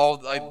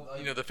 all, like,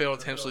 the failed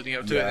attempts leading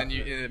up to it, and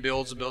it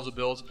builds and builds and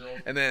builds.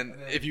 And then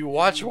if you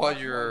watch while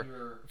you're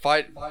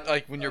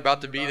like when you're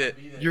about to beat it,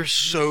 you're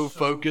so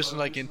focused and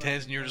like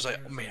intense, and you're just like,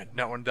 oh man,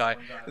 not want to die.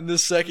 And the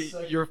second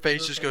your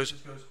face just goes,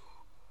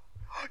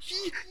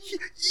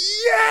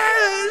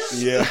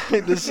 yes! Yeah.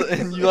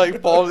 And you like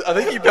fall. I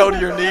think you fell to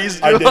your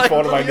knees. I did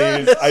fall to my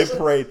knees. I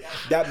prayed.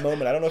 That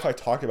moment, I don't know if I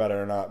talked about it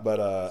or not, but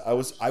I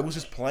was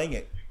just playing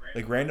it.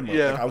 Like randomly,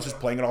 like I was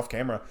just playing it off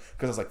camera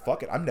because I was like,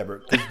 "Fuck it,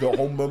 because the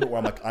whole moment where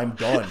I'm like, I'm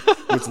done,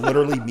 was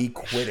literally me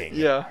quitting.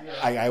 Yeah,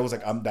 I was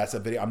like, that's a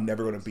video. I'm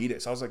never gonna beat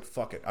it. So I was like,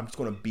 "Fuck it, I'm just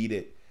gonna beat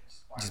it,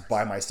 just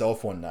by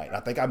myself one night." And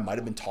I think I might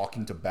have been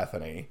talking to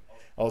Bethany.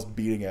 I was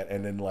beating it,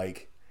 and then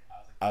like,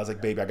 I was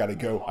like, "Baby, I gotta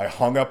go." I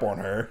hung up on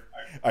her.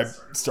 I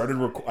started.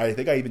 I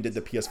think I even did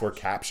the PS4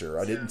 capture.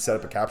 I didn't set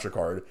up a capture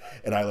card,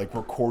 and I like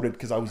recorded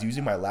because I was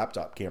using my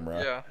laptop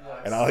camera. Yeah.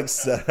 And I like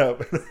set up.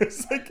 And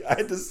it's like I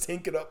had to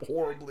sync it up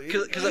horribly.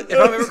 Because if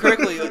I remember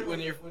correctly, like when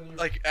you're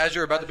like as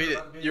you're about to beat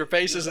it, your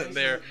face isn't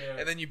there,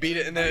 and then you beat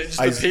it, and then it just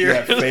appears.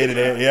 Yeah, faded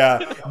in.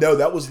 Yeah. No,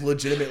 that was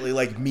legitimately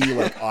like me.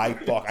 Like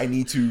I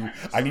need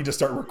to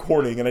start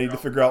recording, and I need to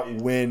figure out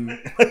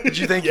when. Did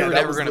you think you were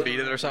never going to beat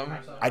it or something?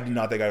 I did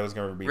not think I was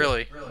going to beat it.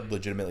 Really?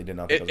 Legitimately did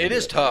not think I was It gonna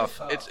is beat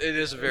tough. It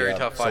is a very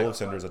tough fight. Soul of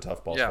Cinder is a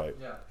tough boss fight.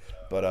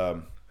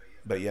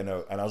 But yeah,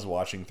 no. And I was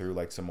watching through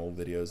like some old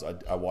videos.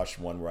 I watched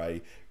one where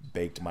I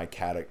baked my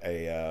cat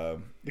a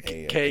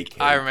cake.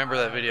 I remember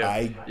that video.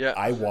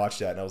 I watched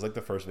that, and it was like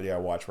the first video I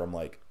watched where I'm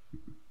like,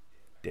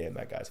 damn,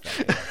 that guy's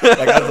funny.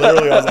 Like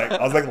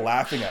I was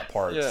laughing at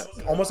parts,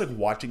 almost like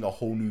watching a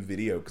whole new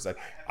video because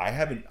I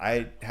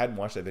hadn't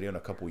watched that video in a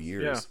couple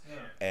years,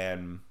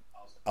 and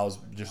I was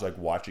just like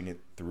watching it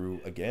through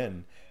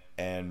again,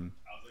 and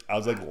I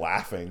was like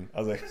laughing.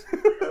 I was like,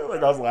 I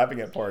was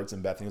laughing at parts,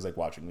 and Bethany was like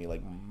watching me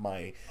like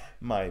my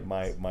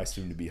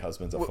soon to be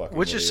husband's a fucking.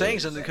 Which is saying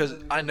something because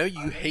I know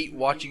you hate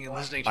watching and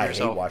listening to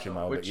yourself. I hate watching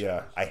my own.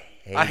 Yeah, I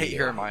hate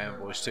hearing my own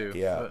voice too.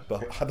 Yeah,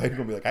 but I thought you were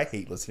gonna be like, I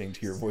hate listening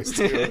to your voice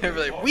too.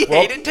 Like, we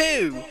hate it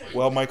too.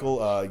 Well,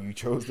 Michael, you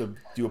chose to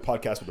do a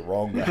podcast with the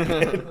wrong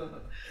guy.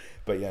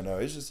 But yeah, no,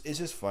 it's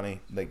just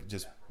funny. Like,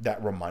 just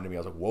that reminded me.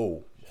 I was like,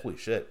 whoa, holy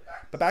shit.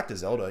 But back to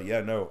Zelda.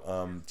 Yeah,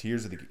 no.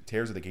 Tears of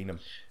the Kingdom.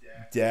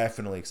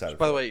 Definitely excited.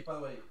 By the way,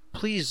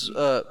 please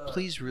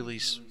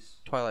release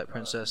Twilight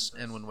Princess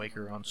and Wind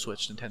Waker on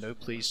Switch, Nintendo.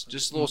 Please,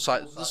 just a little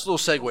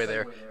segue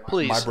there.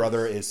 Please. My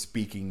brother is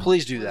speaking.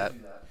 Please do that.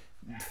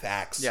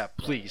 Facts. Yeah,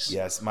 please.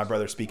 Yes, my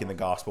brother's speaking the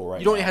gospel right now.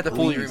 You don't have to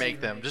fully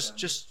remake them. Just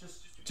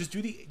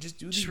do the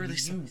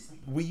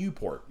Wii U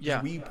port.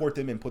 Yeah. Wii U port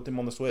them and put them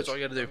on the Switch. That's all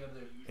you got to do.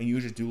 And you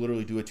just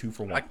literally do a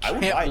 2-for-1. I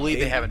can't believe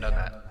they haven't done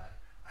that.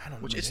 I don't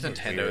know. Which it's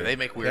Nintendo. They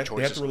make weird choices.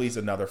 They have to release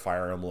another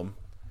Fire Emblem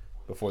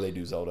before they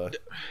do Zelda.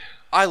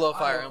 I love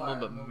Fire Emblem,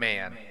 but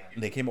man,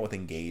 they came out with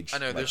Engage. I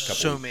know there's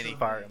so many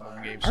Fire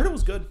Emblem games. I heard it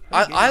was good.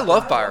 I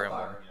love Fire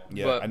Emblem.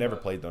 Yeah, but, I never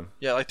played them.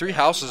 Yeah, like Three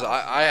Houses.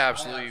 I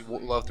absolutely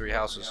love Three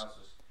Houses.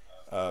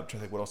 Trying to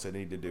think what else they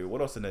need to do.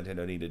 What else did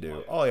Nintendo need to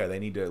do? Oh yeah, they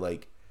need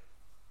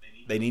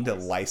to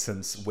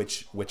license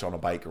Witch on a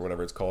Bike or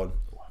whatever it's called,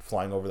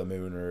 Flying Over the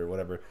Moon or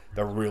whatever.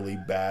 The really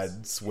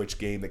bad Switch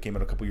game that came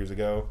out a couple years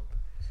ago.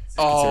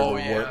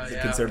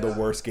 Considered the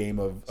worst game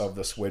of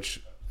the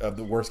Switch, of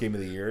the worst game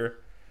of the year.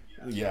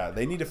 Yeah,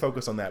 they need to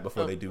focus on that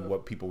before they do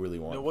what people really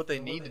want. No, what they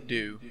need to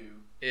do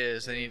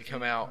is they need to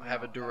come out,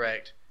 have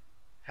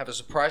a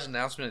surprise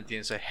announcement at the end,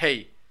 and say,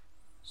 "Hey,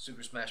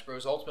 Super Smash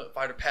Bros. Ultimate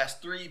Fighter Pass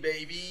 3,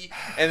 baby!"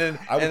 And then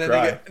I would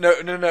cry. They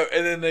go, no,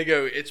 and then they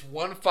go, "It's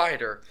one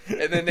fighter,"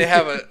 and then they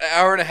have an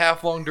hour and a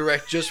half long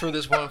direct just for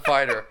this one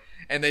fighter.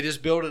 And they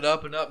just build it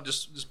up and up,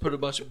 just put a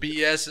bunch of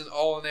BS and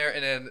all in there,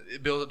 and then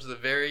it builds up to the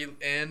very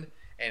end,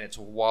 and it's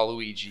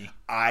Waluigi.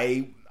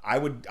 I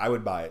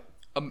would buy it.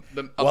 A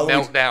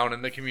meltdown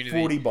in the community.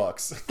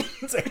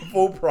 $40. It's like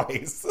full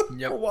price for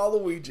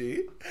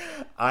Waluigi.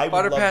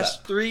 Fighter Pass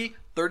 3,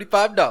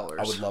 $35.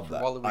 I would love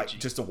that. Waluigi.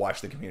 Just to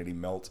watch the community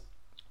melt.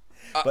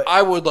 But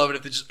I would love it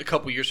if just a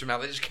couple years from now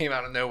they just came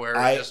out of nowhere.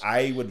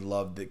 I would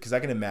love it because I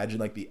can imagine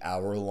like the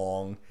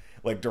hour-long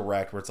like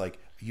direct where it's like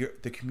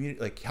the community,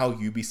 like how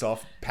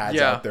Ubisoft pads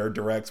out their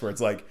directs where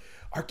it's like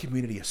our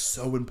community is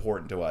so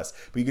important to us.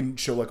 But you can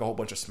show like a whole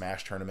bunch of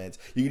Smash tournaments.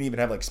 You can even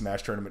have like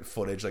Smash tournament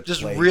footage, like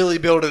just really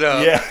build it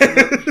up. Yeah,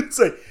 it's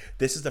like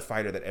this is the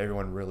fighter that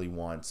everyone really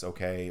wants.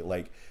 Okay,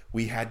 like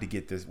we had to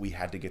get this. We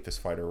had to get this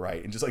fighter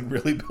right, and just like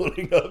really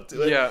building up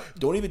to it. Yeah.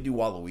 Don't even do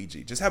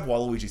Waluigi. Just have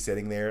Waluigi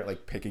sitting there,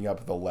 like picking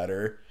up the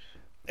letter,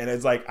 and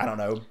it's like I don't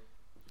know.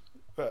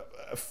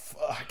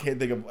 I can't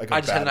think of like. I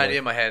just had an idea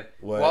in my head.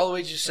 What?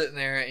 Waluigi's sitting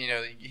there, and,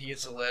 he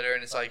gets a letter,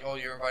 and it's like, "Oh,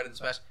 you're invited to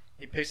Smash."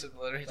 He picks up the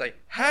letter. He's like,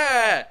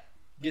 "Ha!"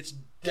 Gets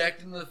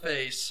decked in the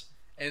face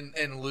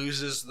and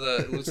loses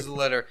the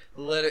letter.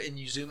 The letter, and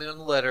you zoom in on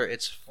the letter.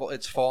 It's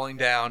falling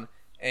down,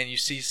 and you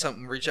see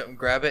something reach up and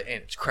grab it,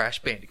 and it's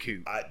Crash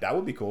Bandicoot. That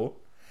would be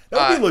cool.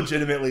 That would be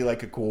legitimately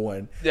like a cool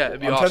one. Yeah, it'd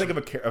be I'm awesome. trying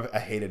to think of a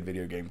hated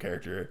video game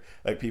character.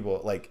 Like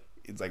people like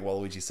it's like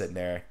Waluigi sitting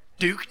there.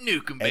 Duke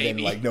Nukem, baby. And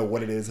then like no,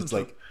 what it is, it's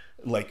like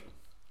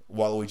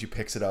Waluigi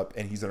picks it up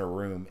and he's in a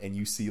room and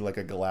you see like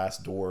a glass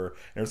door and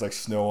there's like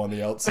snow on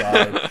the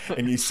outside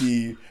and you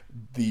see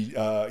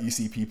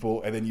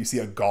people and then you see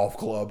a golf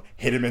club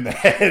hit him in the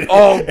head.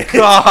 Oh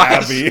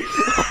god, Abby!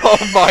 Oh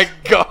my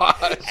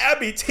god!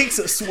 Abby takes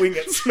a swing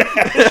at Smash,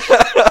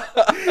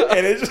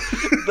 and it just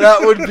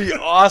that would be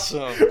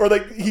awesome. Or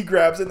like he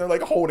grabs it and they're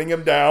like holding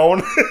him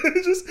down.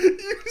 It's just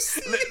you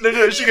see.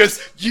 No, she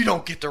goes, "You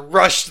don't get to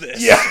rush this."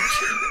 Yeah.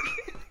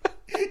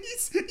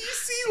 You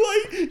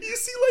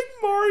see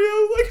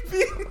Mario like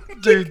being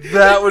dude,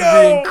 that would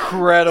be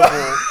incredible.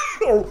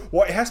 Or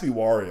well, it has to be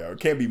Wario. It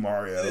can't be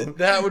Mario.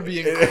 That would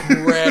be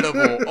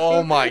incredible.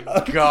 Oh my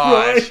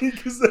gosh.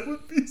 Because that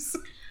would be so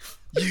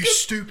you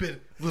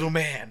stupid little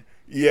man.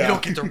 Yeah. You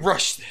don't get to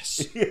rush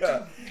this.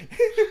 Yeah.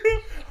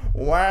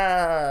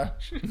 Why?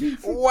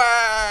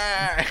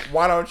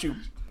 Why don't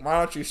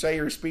you say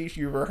your speech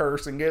you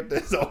rehearse and get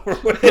this over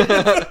with?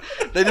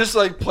 They just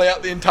like play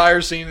out the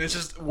entire scene and it's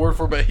just word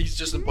for word, but he's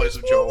just in place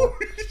of Joel.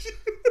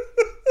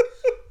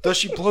 Does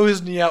she blow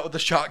his knee out with a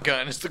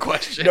shotgun is the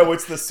question. No,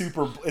 it's the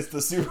super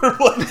blaster.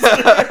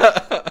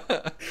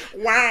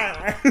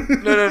 Wow.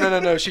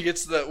 No. She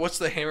gets what's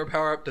the hammer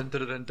power up? Dun,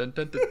 dun, dun, dun,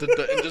 dun, dun, dun,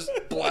 dun, and just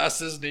blasts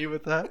his knee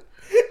with that.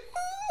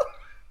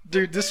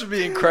 Dude, this would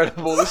be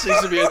incredible. This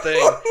needs to be a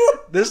thing.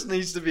 This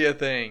needs to be a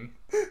thing.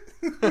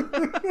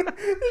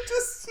 It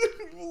just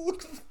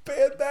looks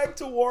bad back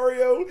to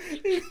Wario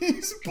and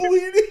he's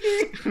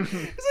bleeding.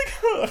 He's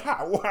like,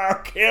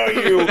 I'll kill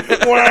you.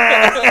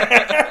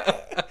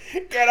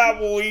 Get up,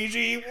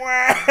 Luigi.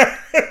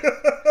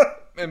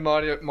 And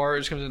Mario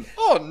just comes in,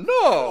 oh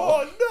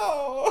no.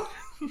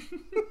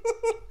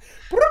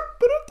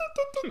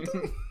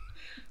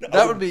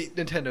 That would be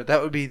Nintendo.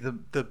 That would be the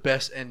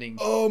best ending.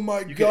 Oh my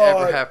you god!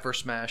 could ever have for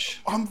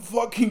Smash. I'm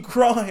fucking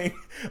crying.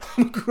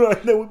 I'm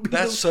crying. That would be.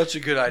 That's such a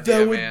good idea,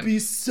 man. That would be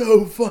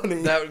so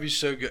funny. That would be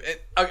so good.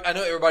 And I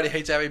know everybody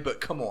hates Abby,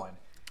 but come on,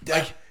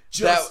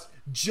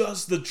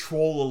 just the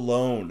troll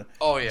alone.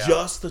 Oh yeah,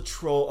 just the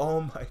troll.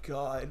 Oh my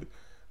god.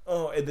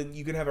 Oh, and then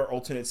you can have our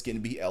alternate skin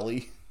be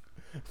Ellie.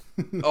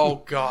 Oh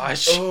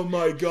gosh. Oh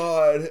my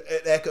god, an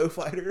Echo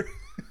Fighter.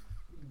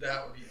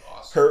 That would be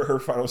awesome. Her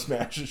final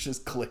smash is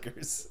just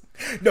clickers.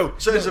 No,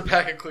 so there's a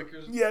pack of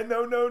clickers. Yeah,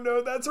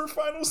 no, that's her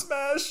final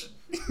smash.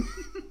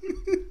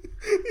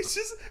 It's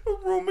just a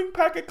roaming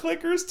pack of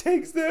clickers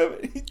takes them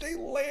and they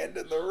land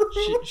in the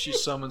room. She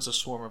summons a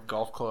swarm of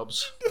golf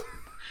clubs.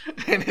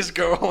 And his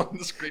girl on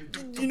the screen.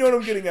 You know what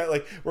I'm getting at?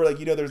 Like, where like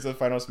there's the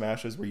final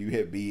smashes where you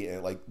hit B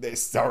and like it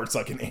starts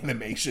like an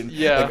animation.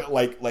 Yeah.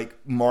 Like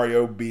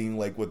Mario being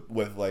like with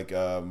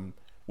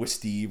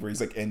Steve, where he's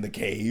like in the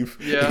cave.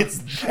 Yeah. It's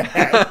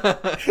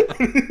that.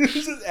 It's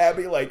just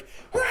Abby like,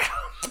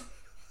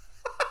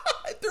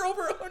 they're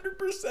over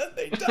 100%.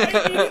 They die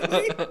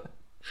immediately.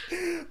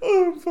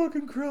 Oh, I'm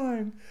fucking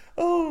crying.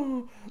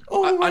 Oh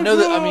I know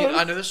God.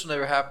 I know this will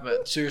never happen,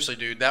 but seriously,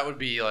 dude, that would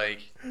be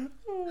like,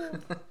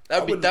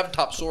 that would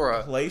top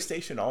Sora.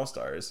 PlayStation All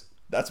Stars.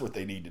 That's what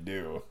they need to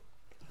do.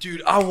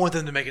 Dude, I want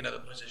them to make another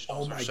PlayStation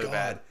All Stars so God.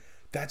 bad.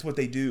 That's what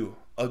they do.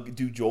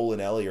 Do Joel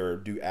and Ellie or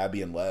do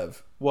Abby and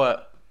Lev.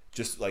 What?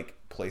 Just like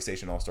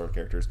PlayStation All Star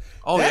characters.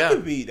 Oh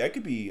that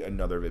could be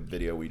another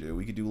video we do.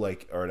 We could do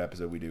like or an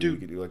episode we do. Dude. We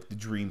could do like the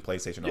Dream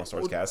PlayStation All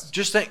Stars cast.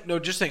 Just think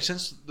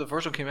since the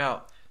first one came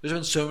out, there's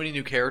been so many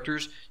new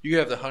characters. You could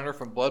have the Hunter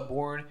from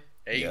Bloodborne,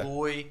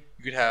 Aloy.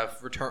 You could have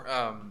Return.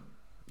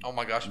 Oh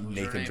my gosh,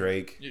 Nathan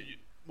Drake.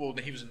 Well,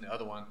 he was in the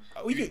other one.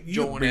 You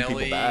Joel bring and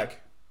Ellie. people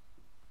back.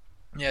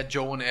 Yeah,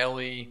 Joel and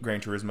Ellie.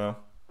 Gran Turismo.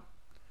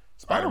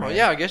 Spider-Man. I don't know.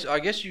 Yeah, I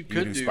guess you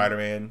could do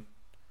Spider-Man.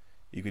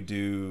 You could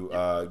do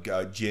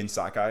Jin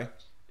Sakai.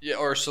 Yeah,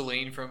 or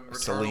Celine from Returnal.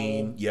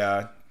 Celine,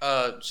 yeah.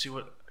 See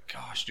what?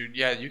 Gosh, dude,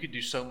 yeah, you could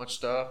do so much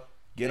stuff.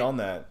 Get on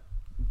that.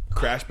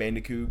 Crash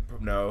Bandicoot.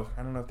 No,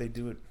 I don't know if they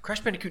do it. Crash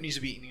Bandicoot needs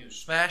to be in either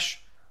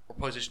Smash or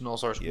PlayStation All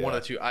Stars. Yeah. One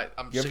of the two.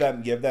 I'm give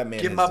that man.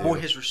 Give my boy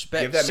his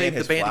respect. Give that Save man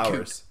his the Bandicoot.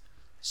 flowers.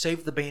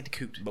 Save the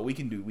Bandicoot. But we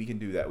can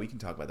do that. We can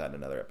talk about that in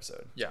another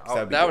episode. Yeah,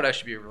 that would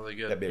actually be a really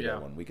good. That'd be a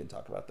good one. We can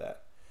talk about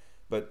that.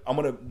 But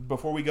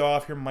before we go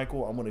off here,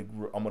 Michael,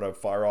 I'm gonna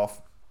fire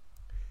off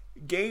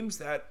games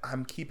that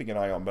I'm keeping an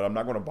eye on, but I'm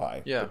not gonna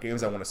buy. Yeah. But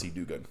games I want to see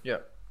do good. Yeah.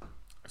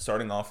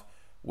 Starting off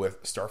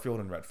with Starfield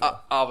and Redfall.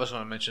 I was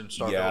going to mention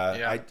Starfield.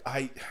 Yeah.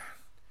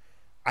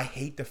 I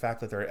hate the fact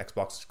that they're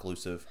Xbox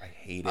exclusive. I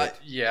hate it.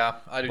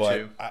 I do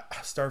too.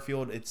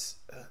 Starfield,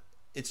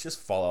 it's just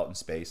Fallout in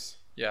space.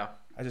 Yeah.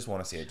 I just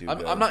want to see it do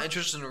good. I'm not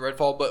interested in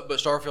Redfall, but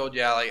Starfield,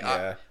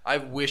 I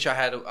wish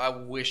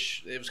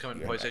it was coming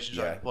to PlayStation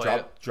so I could play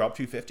it. Drop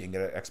 $250 and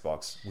get an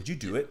Xbox. Would you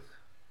do it?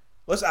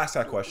 Let's ask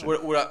that question.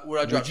 Would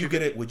I drop?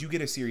 Would you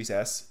get a Series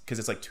S because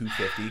it's like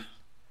 $250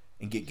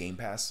 and get Game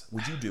Pass?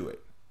 Would you do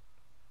it?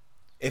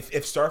 If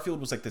Starfield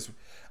was like this,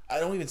 I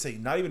don't even say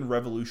not even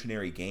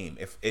revolutionary game.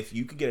 If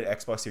you could get an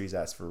Xbox Series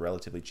S for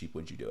relatively cheap,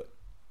 would you do it?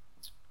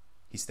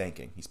 He's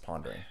thinking. He's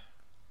pondering.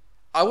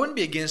 I wouldn't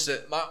be against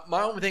it.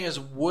 My only thing is,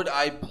 would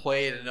I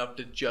play it enough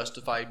to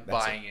justify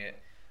buying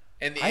it?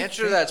 And the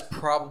answer to that's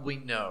probably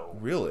no.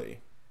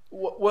 Really?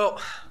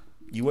 Well,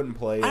 you wouldn't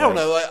play. I don't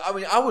know. I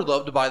mean, I would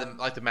love to buy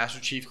the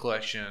Master Chief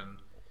Collection.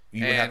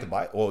 You would have to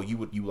buy. Well, you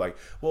would.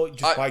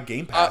 Just buy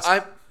Game Pass.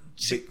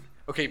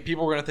 Okay,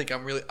 people are gonna think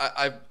I'm really.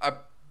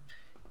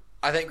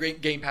 I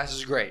think Game Pass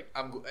is great.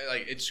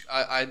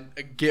 I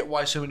get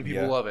why so many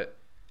people love it,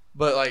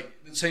 but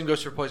the same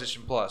goes for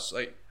PlayStation Plus.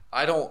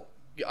 I don't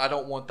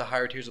want the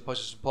higher tiers of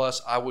PlayStation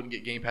Plus. I wouldn't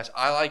get Game Pass.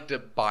 I like to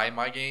buy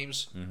my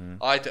games. Mm-hmm.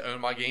 I like to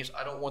own my games.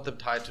 I don't want them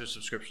tied to a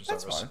subscription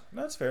service. That's fine.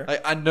 That's fair.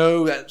 I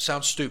know that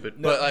sounds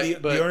stupid,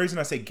 but the only reason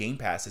I say Game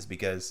Pass is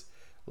because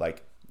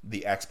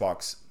the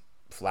Xbox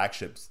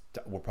flagships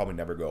will probably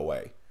never go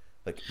away.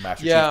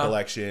 Master Chief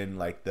Collection,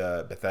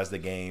 the Bethesda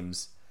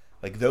games.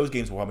 Those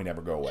games will probably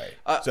never go away.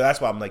 So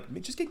that's why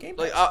I'm just get Game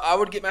Pass. I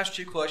would get Master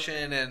Chief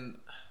Collection, and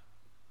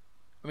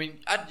I mean,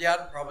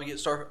 I'd probably get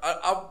Starfield.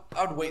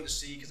 I would wait to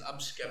see because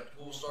I'm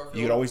skeptical of Starfield.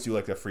 You could always do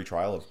a free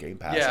trial of Game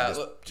Pass. Yeah, and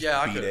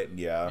just beat it.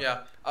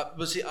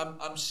 But see,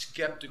 I'm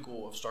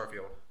skeptical of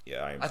Starfield.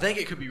 Yeah, I think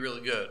it could be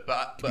really good,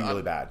 but it could be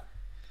really bad.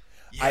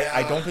 Yeah.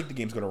 I don't think the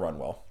game's going to run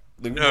well.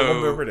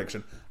 No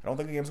prediction. I don't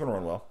think the game's going to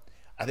run well.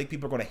 I think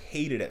people are going to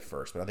hate it at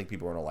first, but I think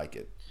people are going to like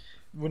it.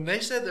 When they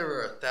said there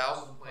were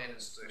 1,000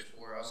 planets to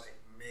explore, I was like,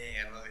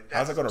 man,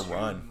 how's that going to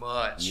run?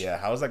 Much. Yeah,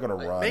 how is that going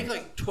to run?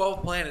 Make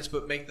 12 planets,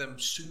 but make them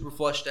super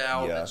fleshed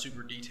out and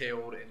super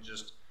detailed and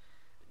just.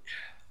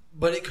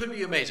 But it could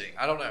be amazing.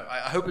 I don't know.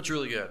 I hope it's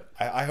really good.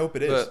 I hope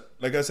it is. But,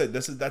 like I said,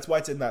 that's why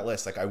it's in that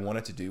list. I want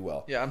it to do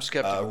well. Yeah, I'm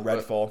skeptical.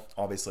 Redfall,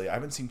 obviously, I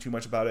haven't seen too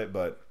much about it,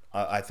 but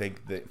I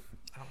think that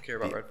I don't care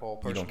about Redfall.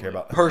 Personally. You don't care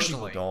about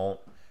personally. Don't.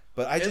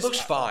 But it looks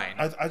fine.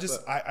 I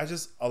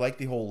like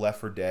the whole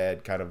Left 4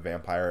 Dead kind of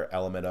vampire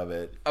element of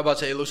it. I'm about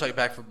to say it looks like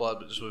Back 4 Blood,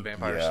 but just with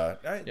vampires.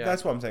 Yeah,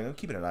 that's what I'm saying. I'm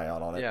keeping an eye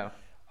out on it. Yeah.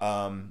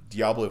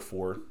 Diablo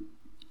 4.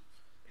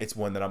 It's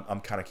one that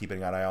I'm kind of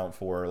keeping an eye out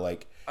for. I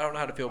don't know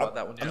how to feel about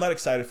that one yet. I'm not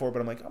excited for it,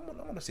 but I'm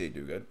I want to see it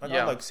do good. I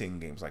like seeing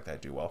games like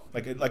that do well.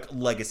 Like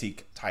legacy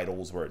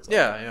titles where it's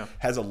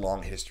has a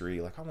long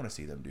history. I want to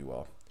see them do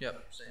well.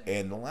 Yep. Same.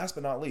 And last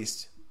but not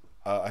least,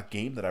 a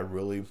game that I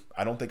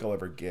don't think I'll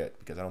ever get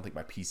because I don't think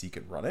my PC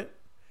can run it.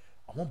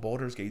 I want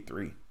Baldur's Gate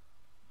 3.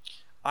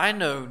 I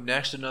know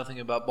next to nothing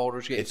about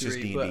Baldur's Gate 3. It's just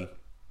D&D.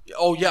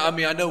 Oh yeah, I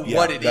mean I know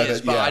what it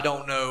is, but I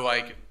don't know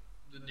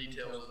the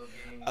details of the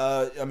game.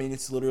 I mean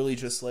it's literally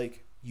just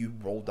you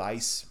roll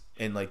dice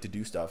and to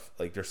do stuff.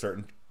 There's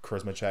certain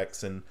charisma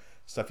checks and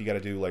stuff you got to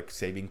do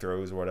saving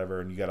throws or whatever,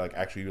 and you got to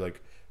actually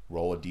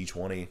roll a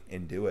d20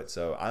 and do it.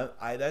 So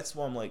I that's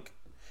why I'm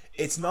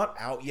it's not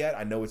out yet.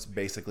 I know it's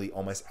basically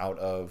almost out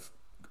of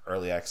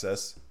early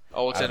access.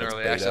 Oh, it's in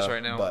early access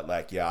right now. But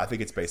I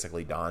think it's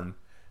basically done.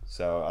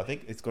 So I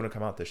think it's going to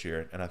come out this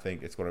year, and I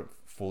think it's going to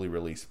fully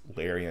release.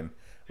 Larian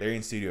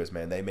Studios,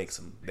 man, they make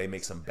some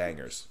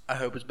bangers. I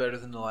hope it's better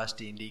than the last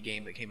D&D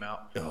game that came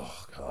out.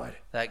 Oh God,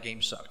 that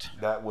game sucked.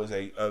 That was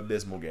a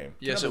abysmal game.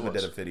 Yes, it was. I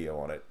did a video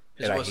on it.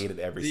 And I hated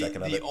every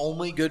second of it. The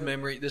only good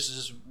memory, this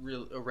is just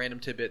a random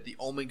tidbit, the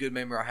only good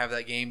memory I have of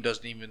that game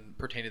doesn't even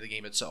pertain to the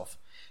game itself.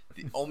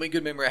 The only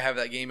good memory I have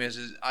of that game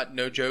is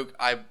no joke,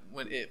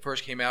 when it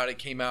first came out, it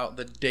came out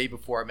the day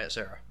before I met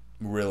Sarah.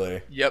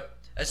 Really? Yep.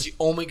 That's the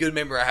only good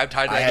memory I have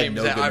tied to that game.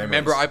 I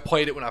remember I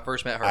played it when I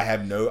first met her. I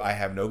have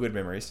no good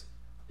memories.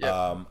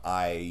 Yep.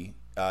 I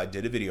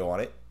did a video on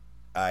it.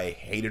 I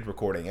hated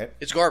recording it.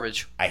 It's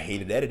garbage. I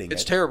hated editing it.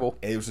 It's terrible.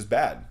 It was just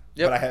bad.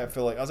 Yep. But I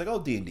feel I was oh,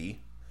 D&D.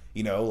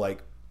 It's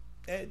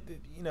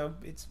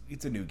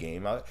a new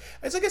game.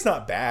 It's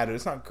not bad.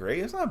 It's not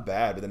great. It's not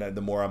bad. But then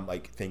the more I'm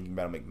thinking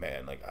about it,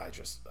 man, I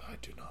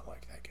do not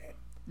like that game.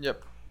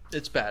 Yep,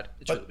 it's bad.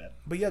 It's really bad.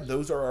 But yeah,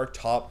 those are our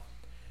top.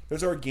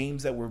 Those are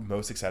games that we're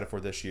most excited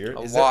for this year. A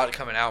lot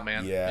coming out,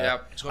 man. Yeah,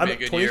 it's going to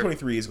be a good year.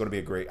 2023 is going to be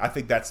a great. I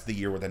think that's the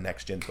year where the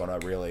next gen's going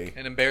to really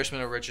an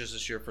embarrassment of riches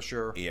this year for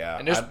sure. Yeah,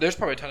 and there's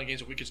probably a ton of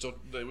games that we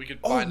could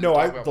find. Oh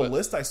no, the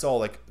list I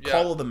saw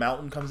Call of the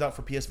Mountain comes out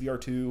for PSVR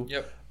 2.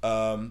 Yep.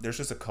 There's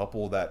just a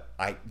couple that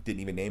I didn't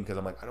even name because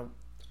I'm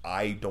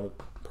I don't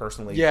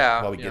personally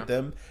Yeah, while we get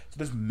them. So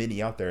there's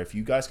many out there. If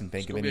you guys can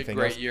think of anything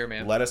great else, year,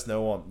 man. let us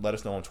know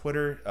on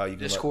Twitter. You can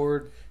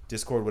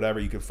Discord, whatever.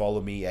 You can follow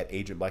me at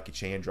Agent Blackie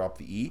Chan. Drop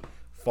the E.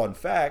 Fun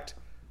fact: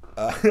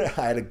 I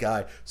had a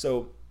guy.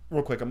 So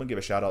real quick, I'm gonna give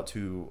a shout out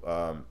to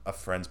a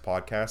friend's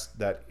podcast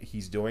that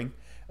he's doing.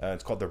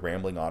 It's called The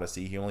Rambling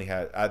Odyssey. He only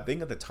had, I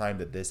think, at the time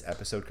that this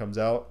episode comes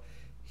out,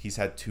 he's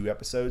had 2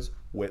 episodes.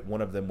 With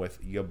one of them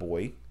with your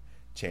boy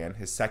Chan.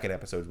 His second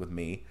episode with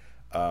me.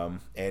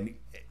 And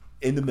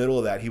in the middle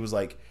of that, he was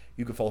like,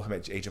 "You can follow him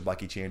at Agent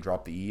Blackie Chan.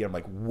 Drop the E." I'm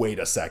like, "Wait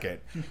a second."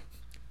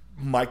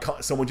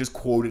 Someone just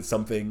quoted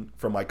something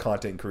from my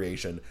content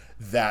creation.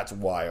 That's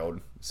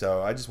wild.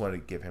 So I just wanted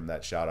to give him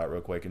that shout out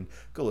real quick and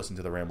go listen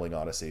to The Rambling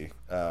Odyssey.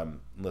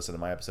 Listen to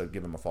my episode,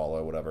 give him a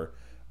follow, whatever.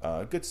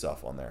 Good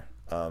stuff on there.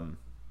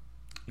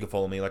 You can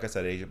follow me, like I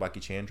said, Agent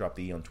Blackie Chan. Drop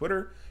the E on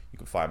Twitter. You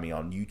can find me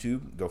on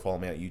YouTube. Go follow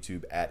me on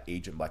YouTube at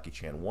Agent Blackie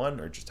Chan 1,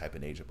 or just type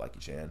in Agent Blackie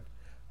Chan.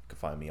 You can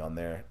find me on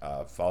there.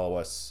 Follow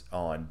us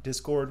on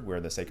Discord. We're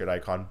in the Sacred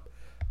Icon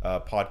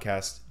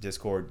podcast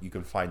Discord. You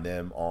can find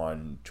them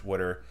on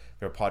Twitter.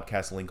 There's a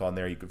podcast link on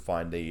there. You can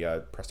find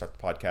the Press Start the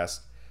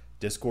Podcast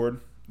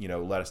Discord.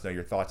 Let us know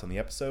your thoughts on the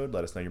episode.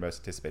 Let us know your most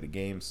anticipated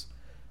games.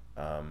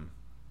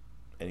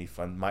 Any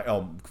fun?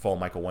 Follow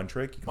Michael One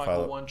Trick. You can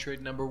Michael One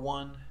Trick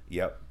 #1.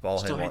 Yep, follow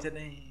Still him hate the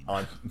name.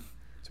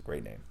 It's a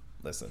great name.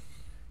 Listen,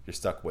 you're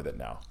stuck with it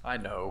now. I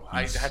know.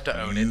 I have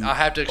to own it. I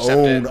have to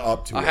accept it.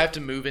 Up to I it. have to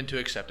move into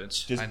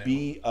acceptance. Just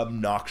be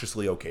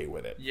obnoxiously okay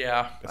with it.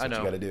 Yeah, That's I what know.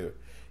 you got to do.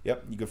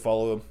 Yep, you can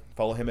follow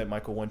him at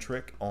Michael One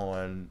Trick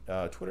on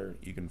Twitter.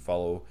 You can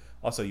follow.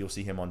 Also, you'll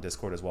see him on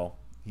Discord as well.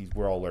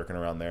 We're all lurking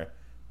around there.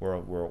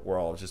 We're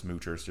all just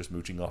moochers, just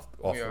mooching off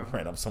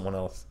random someone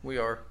else. We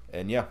are.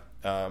 And yeah,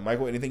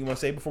 Michael, anything you want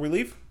to say before we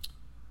leave?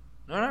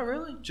 No, not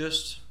really.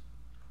 Just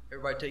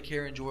everybody take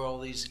care. Enjoy all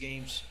these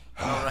games.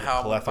 I don't know how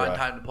I'm gonna find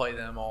time to play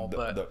them all,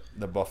 but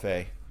the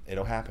buffet,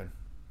 it'll happen.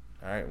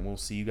 All right, we'll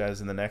see you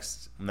guys in the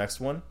next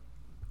one.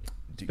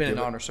 It's been an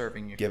honor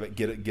serving you.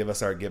 Give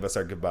us our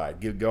goodbye.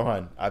 Go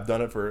on. I've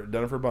done it for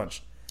a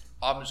bunch.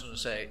 I'm just gonna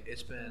say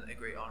it's been a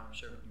great honor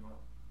serving you all.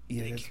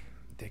 Yeah,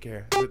 take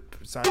care.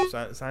 Signing.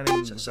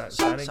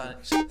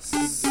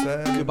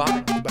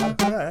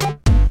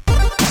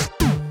 Goodbye.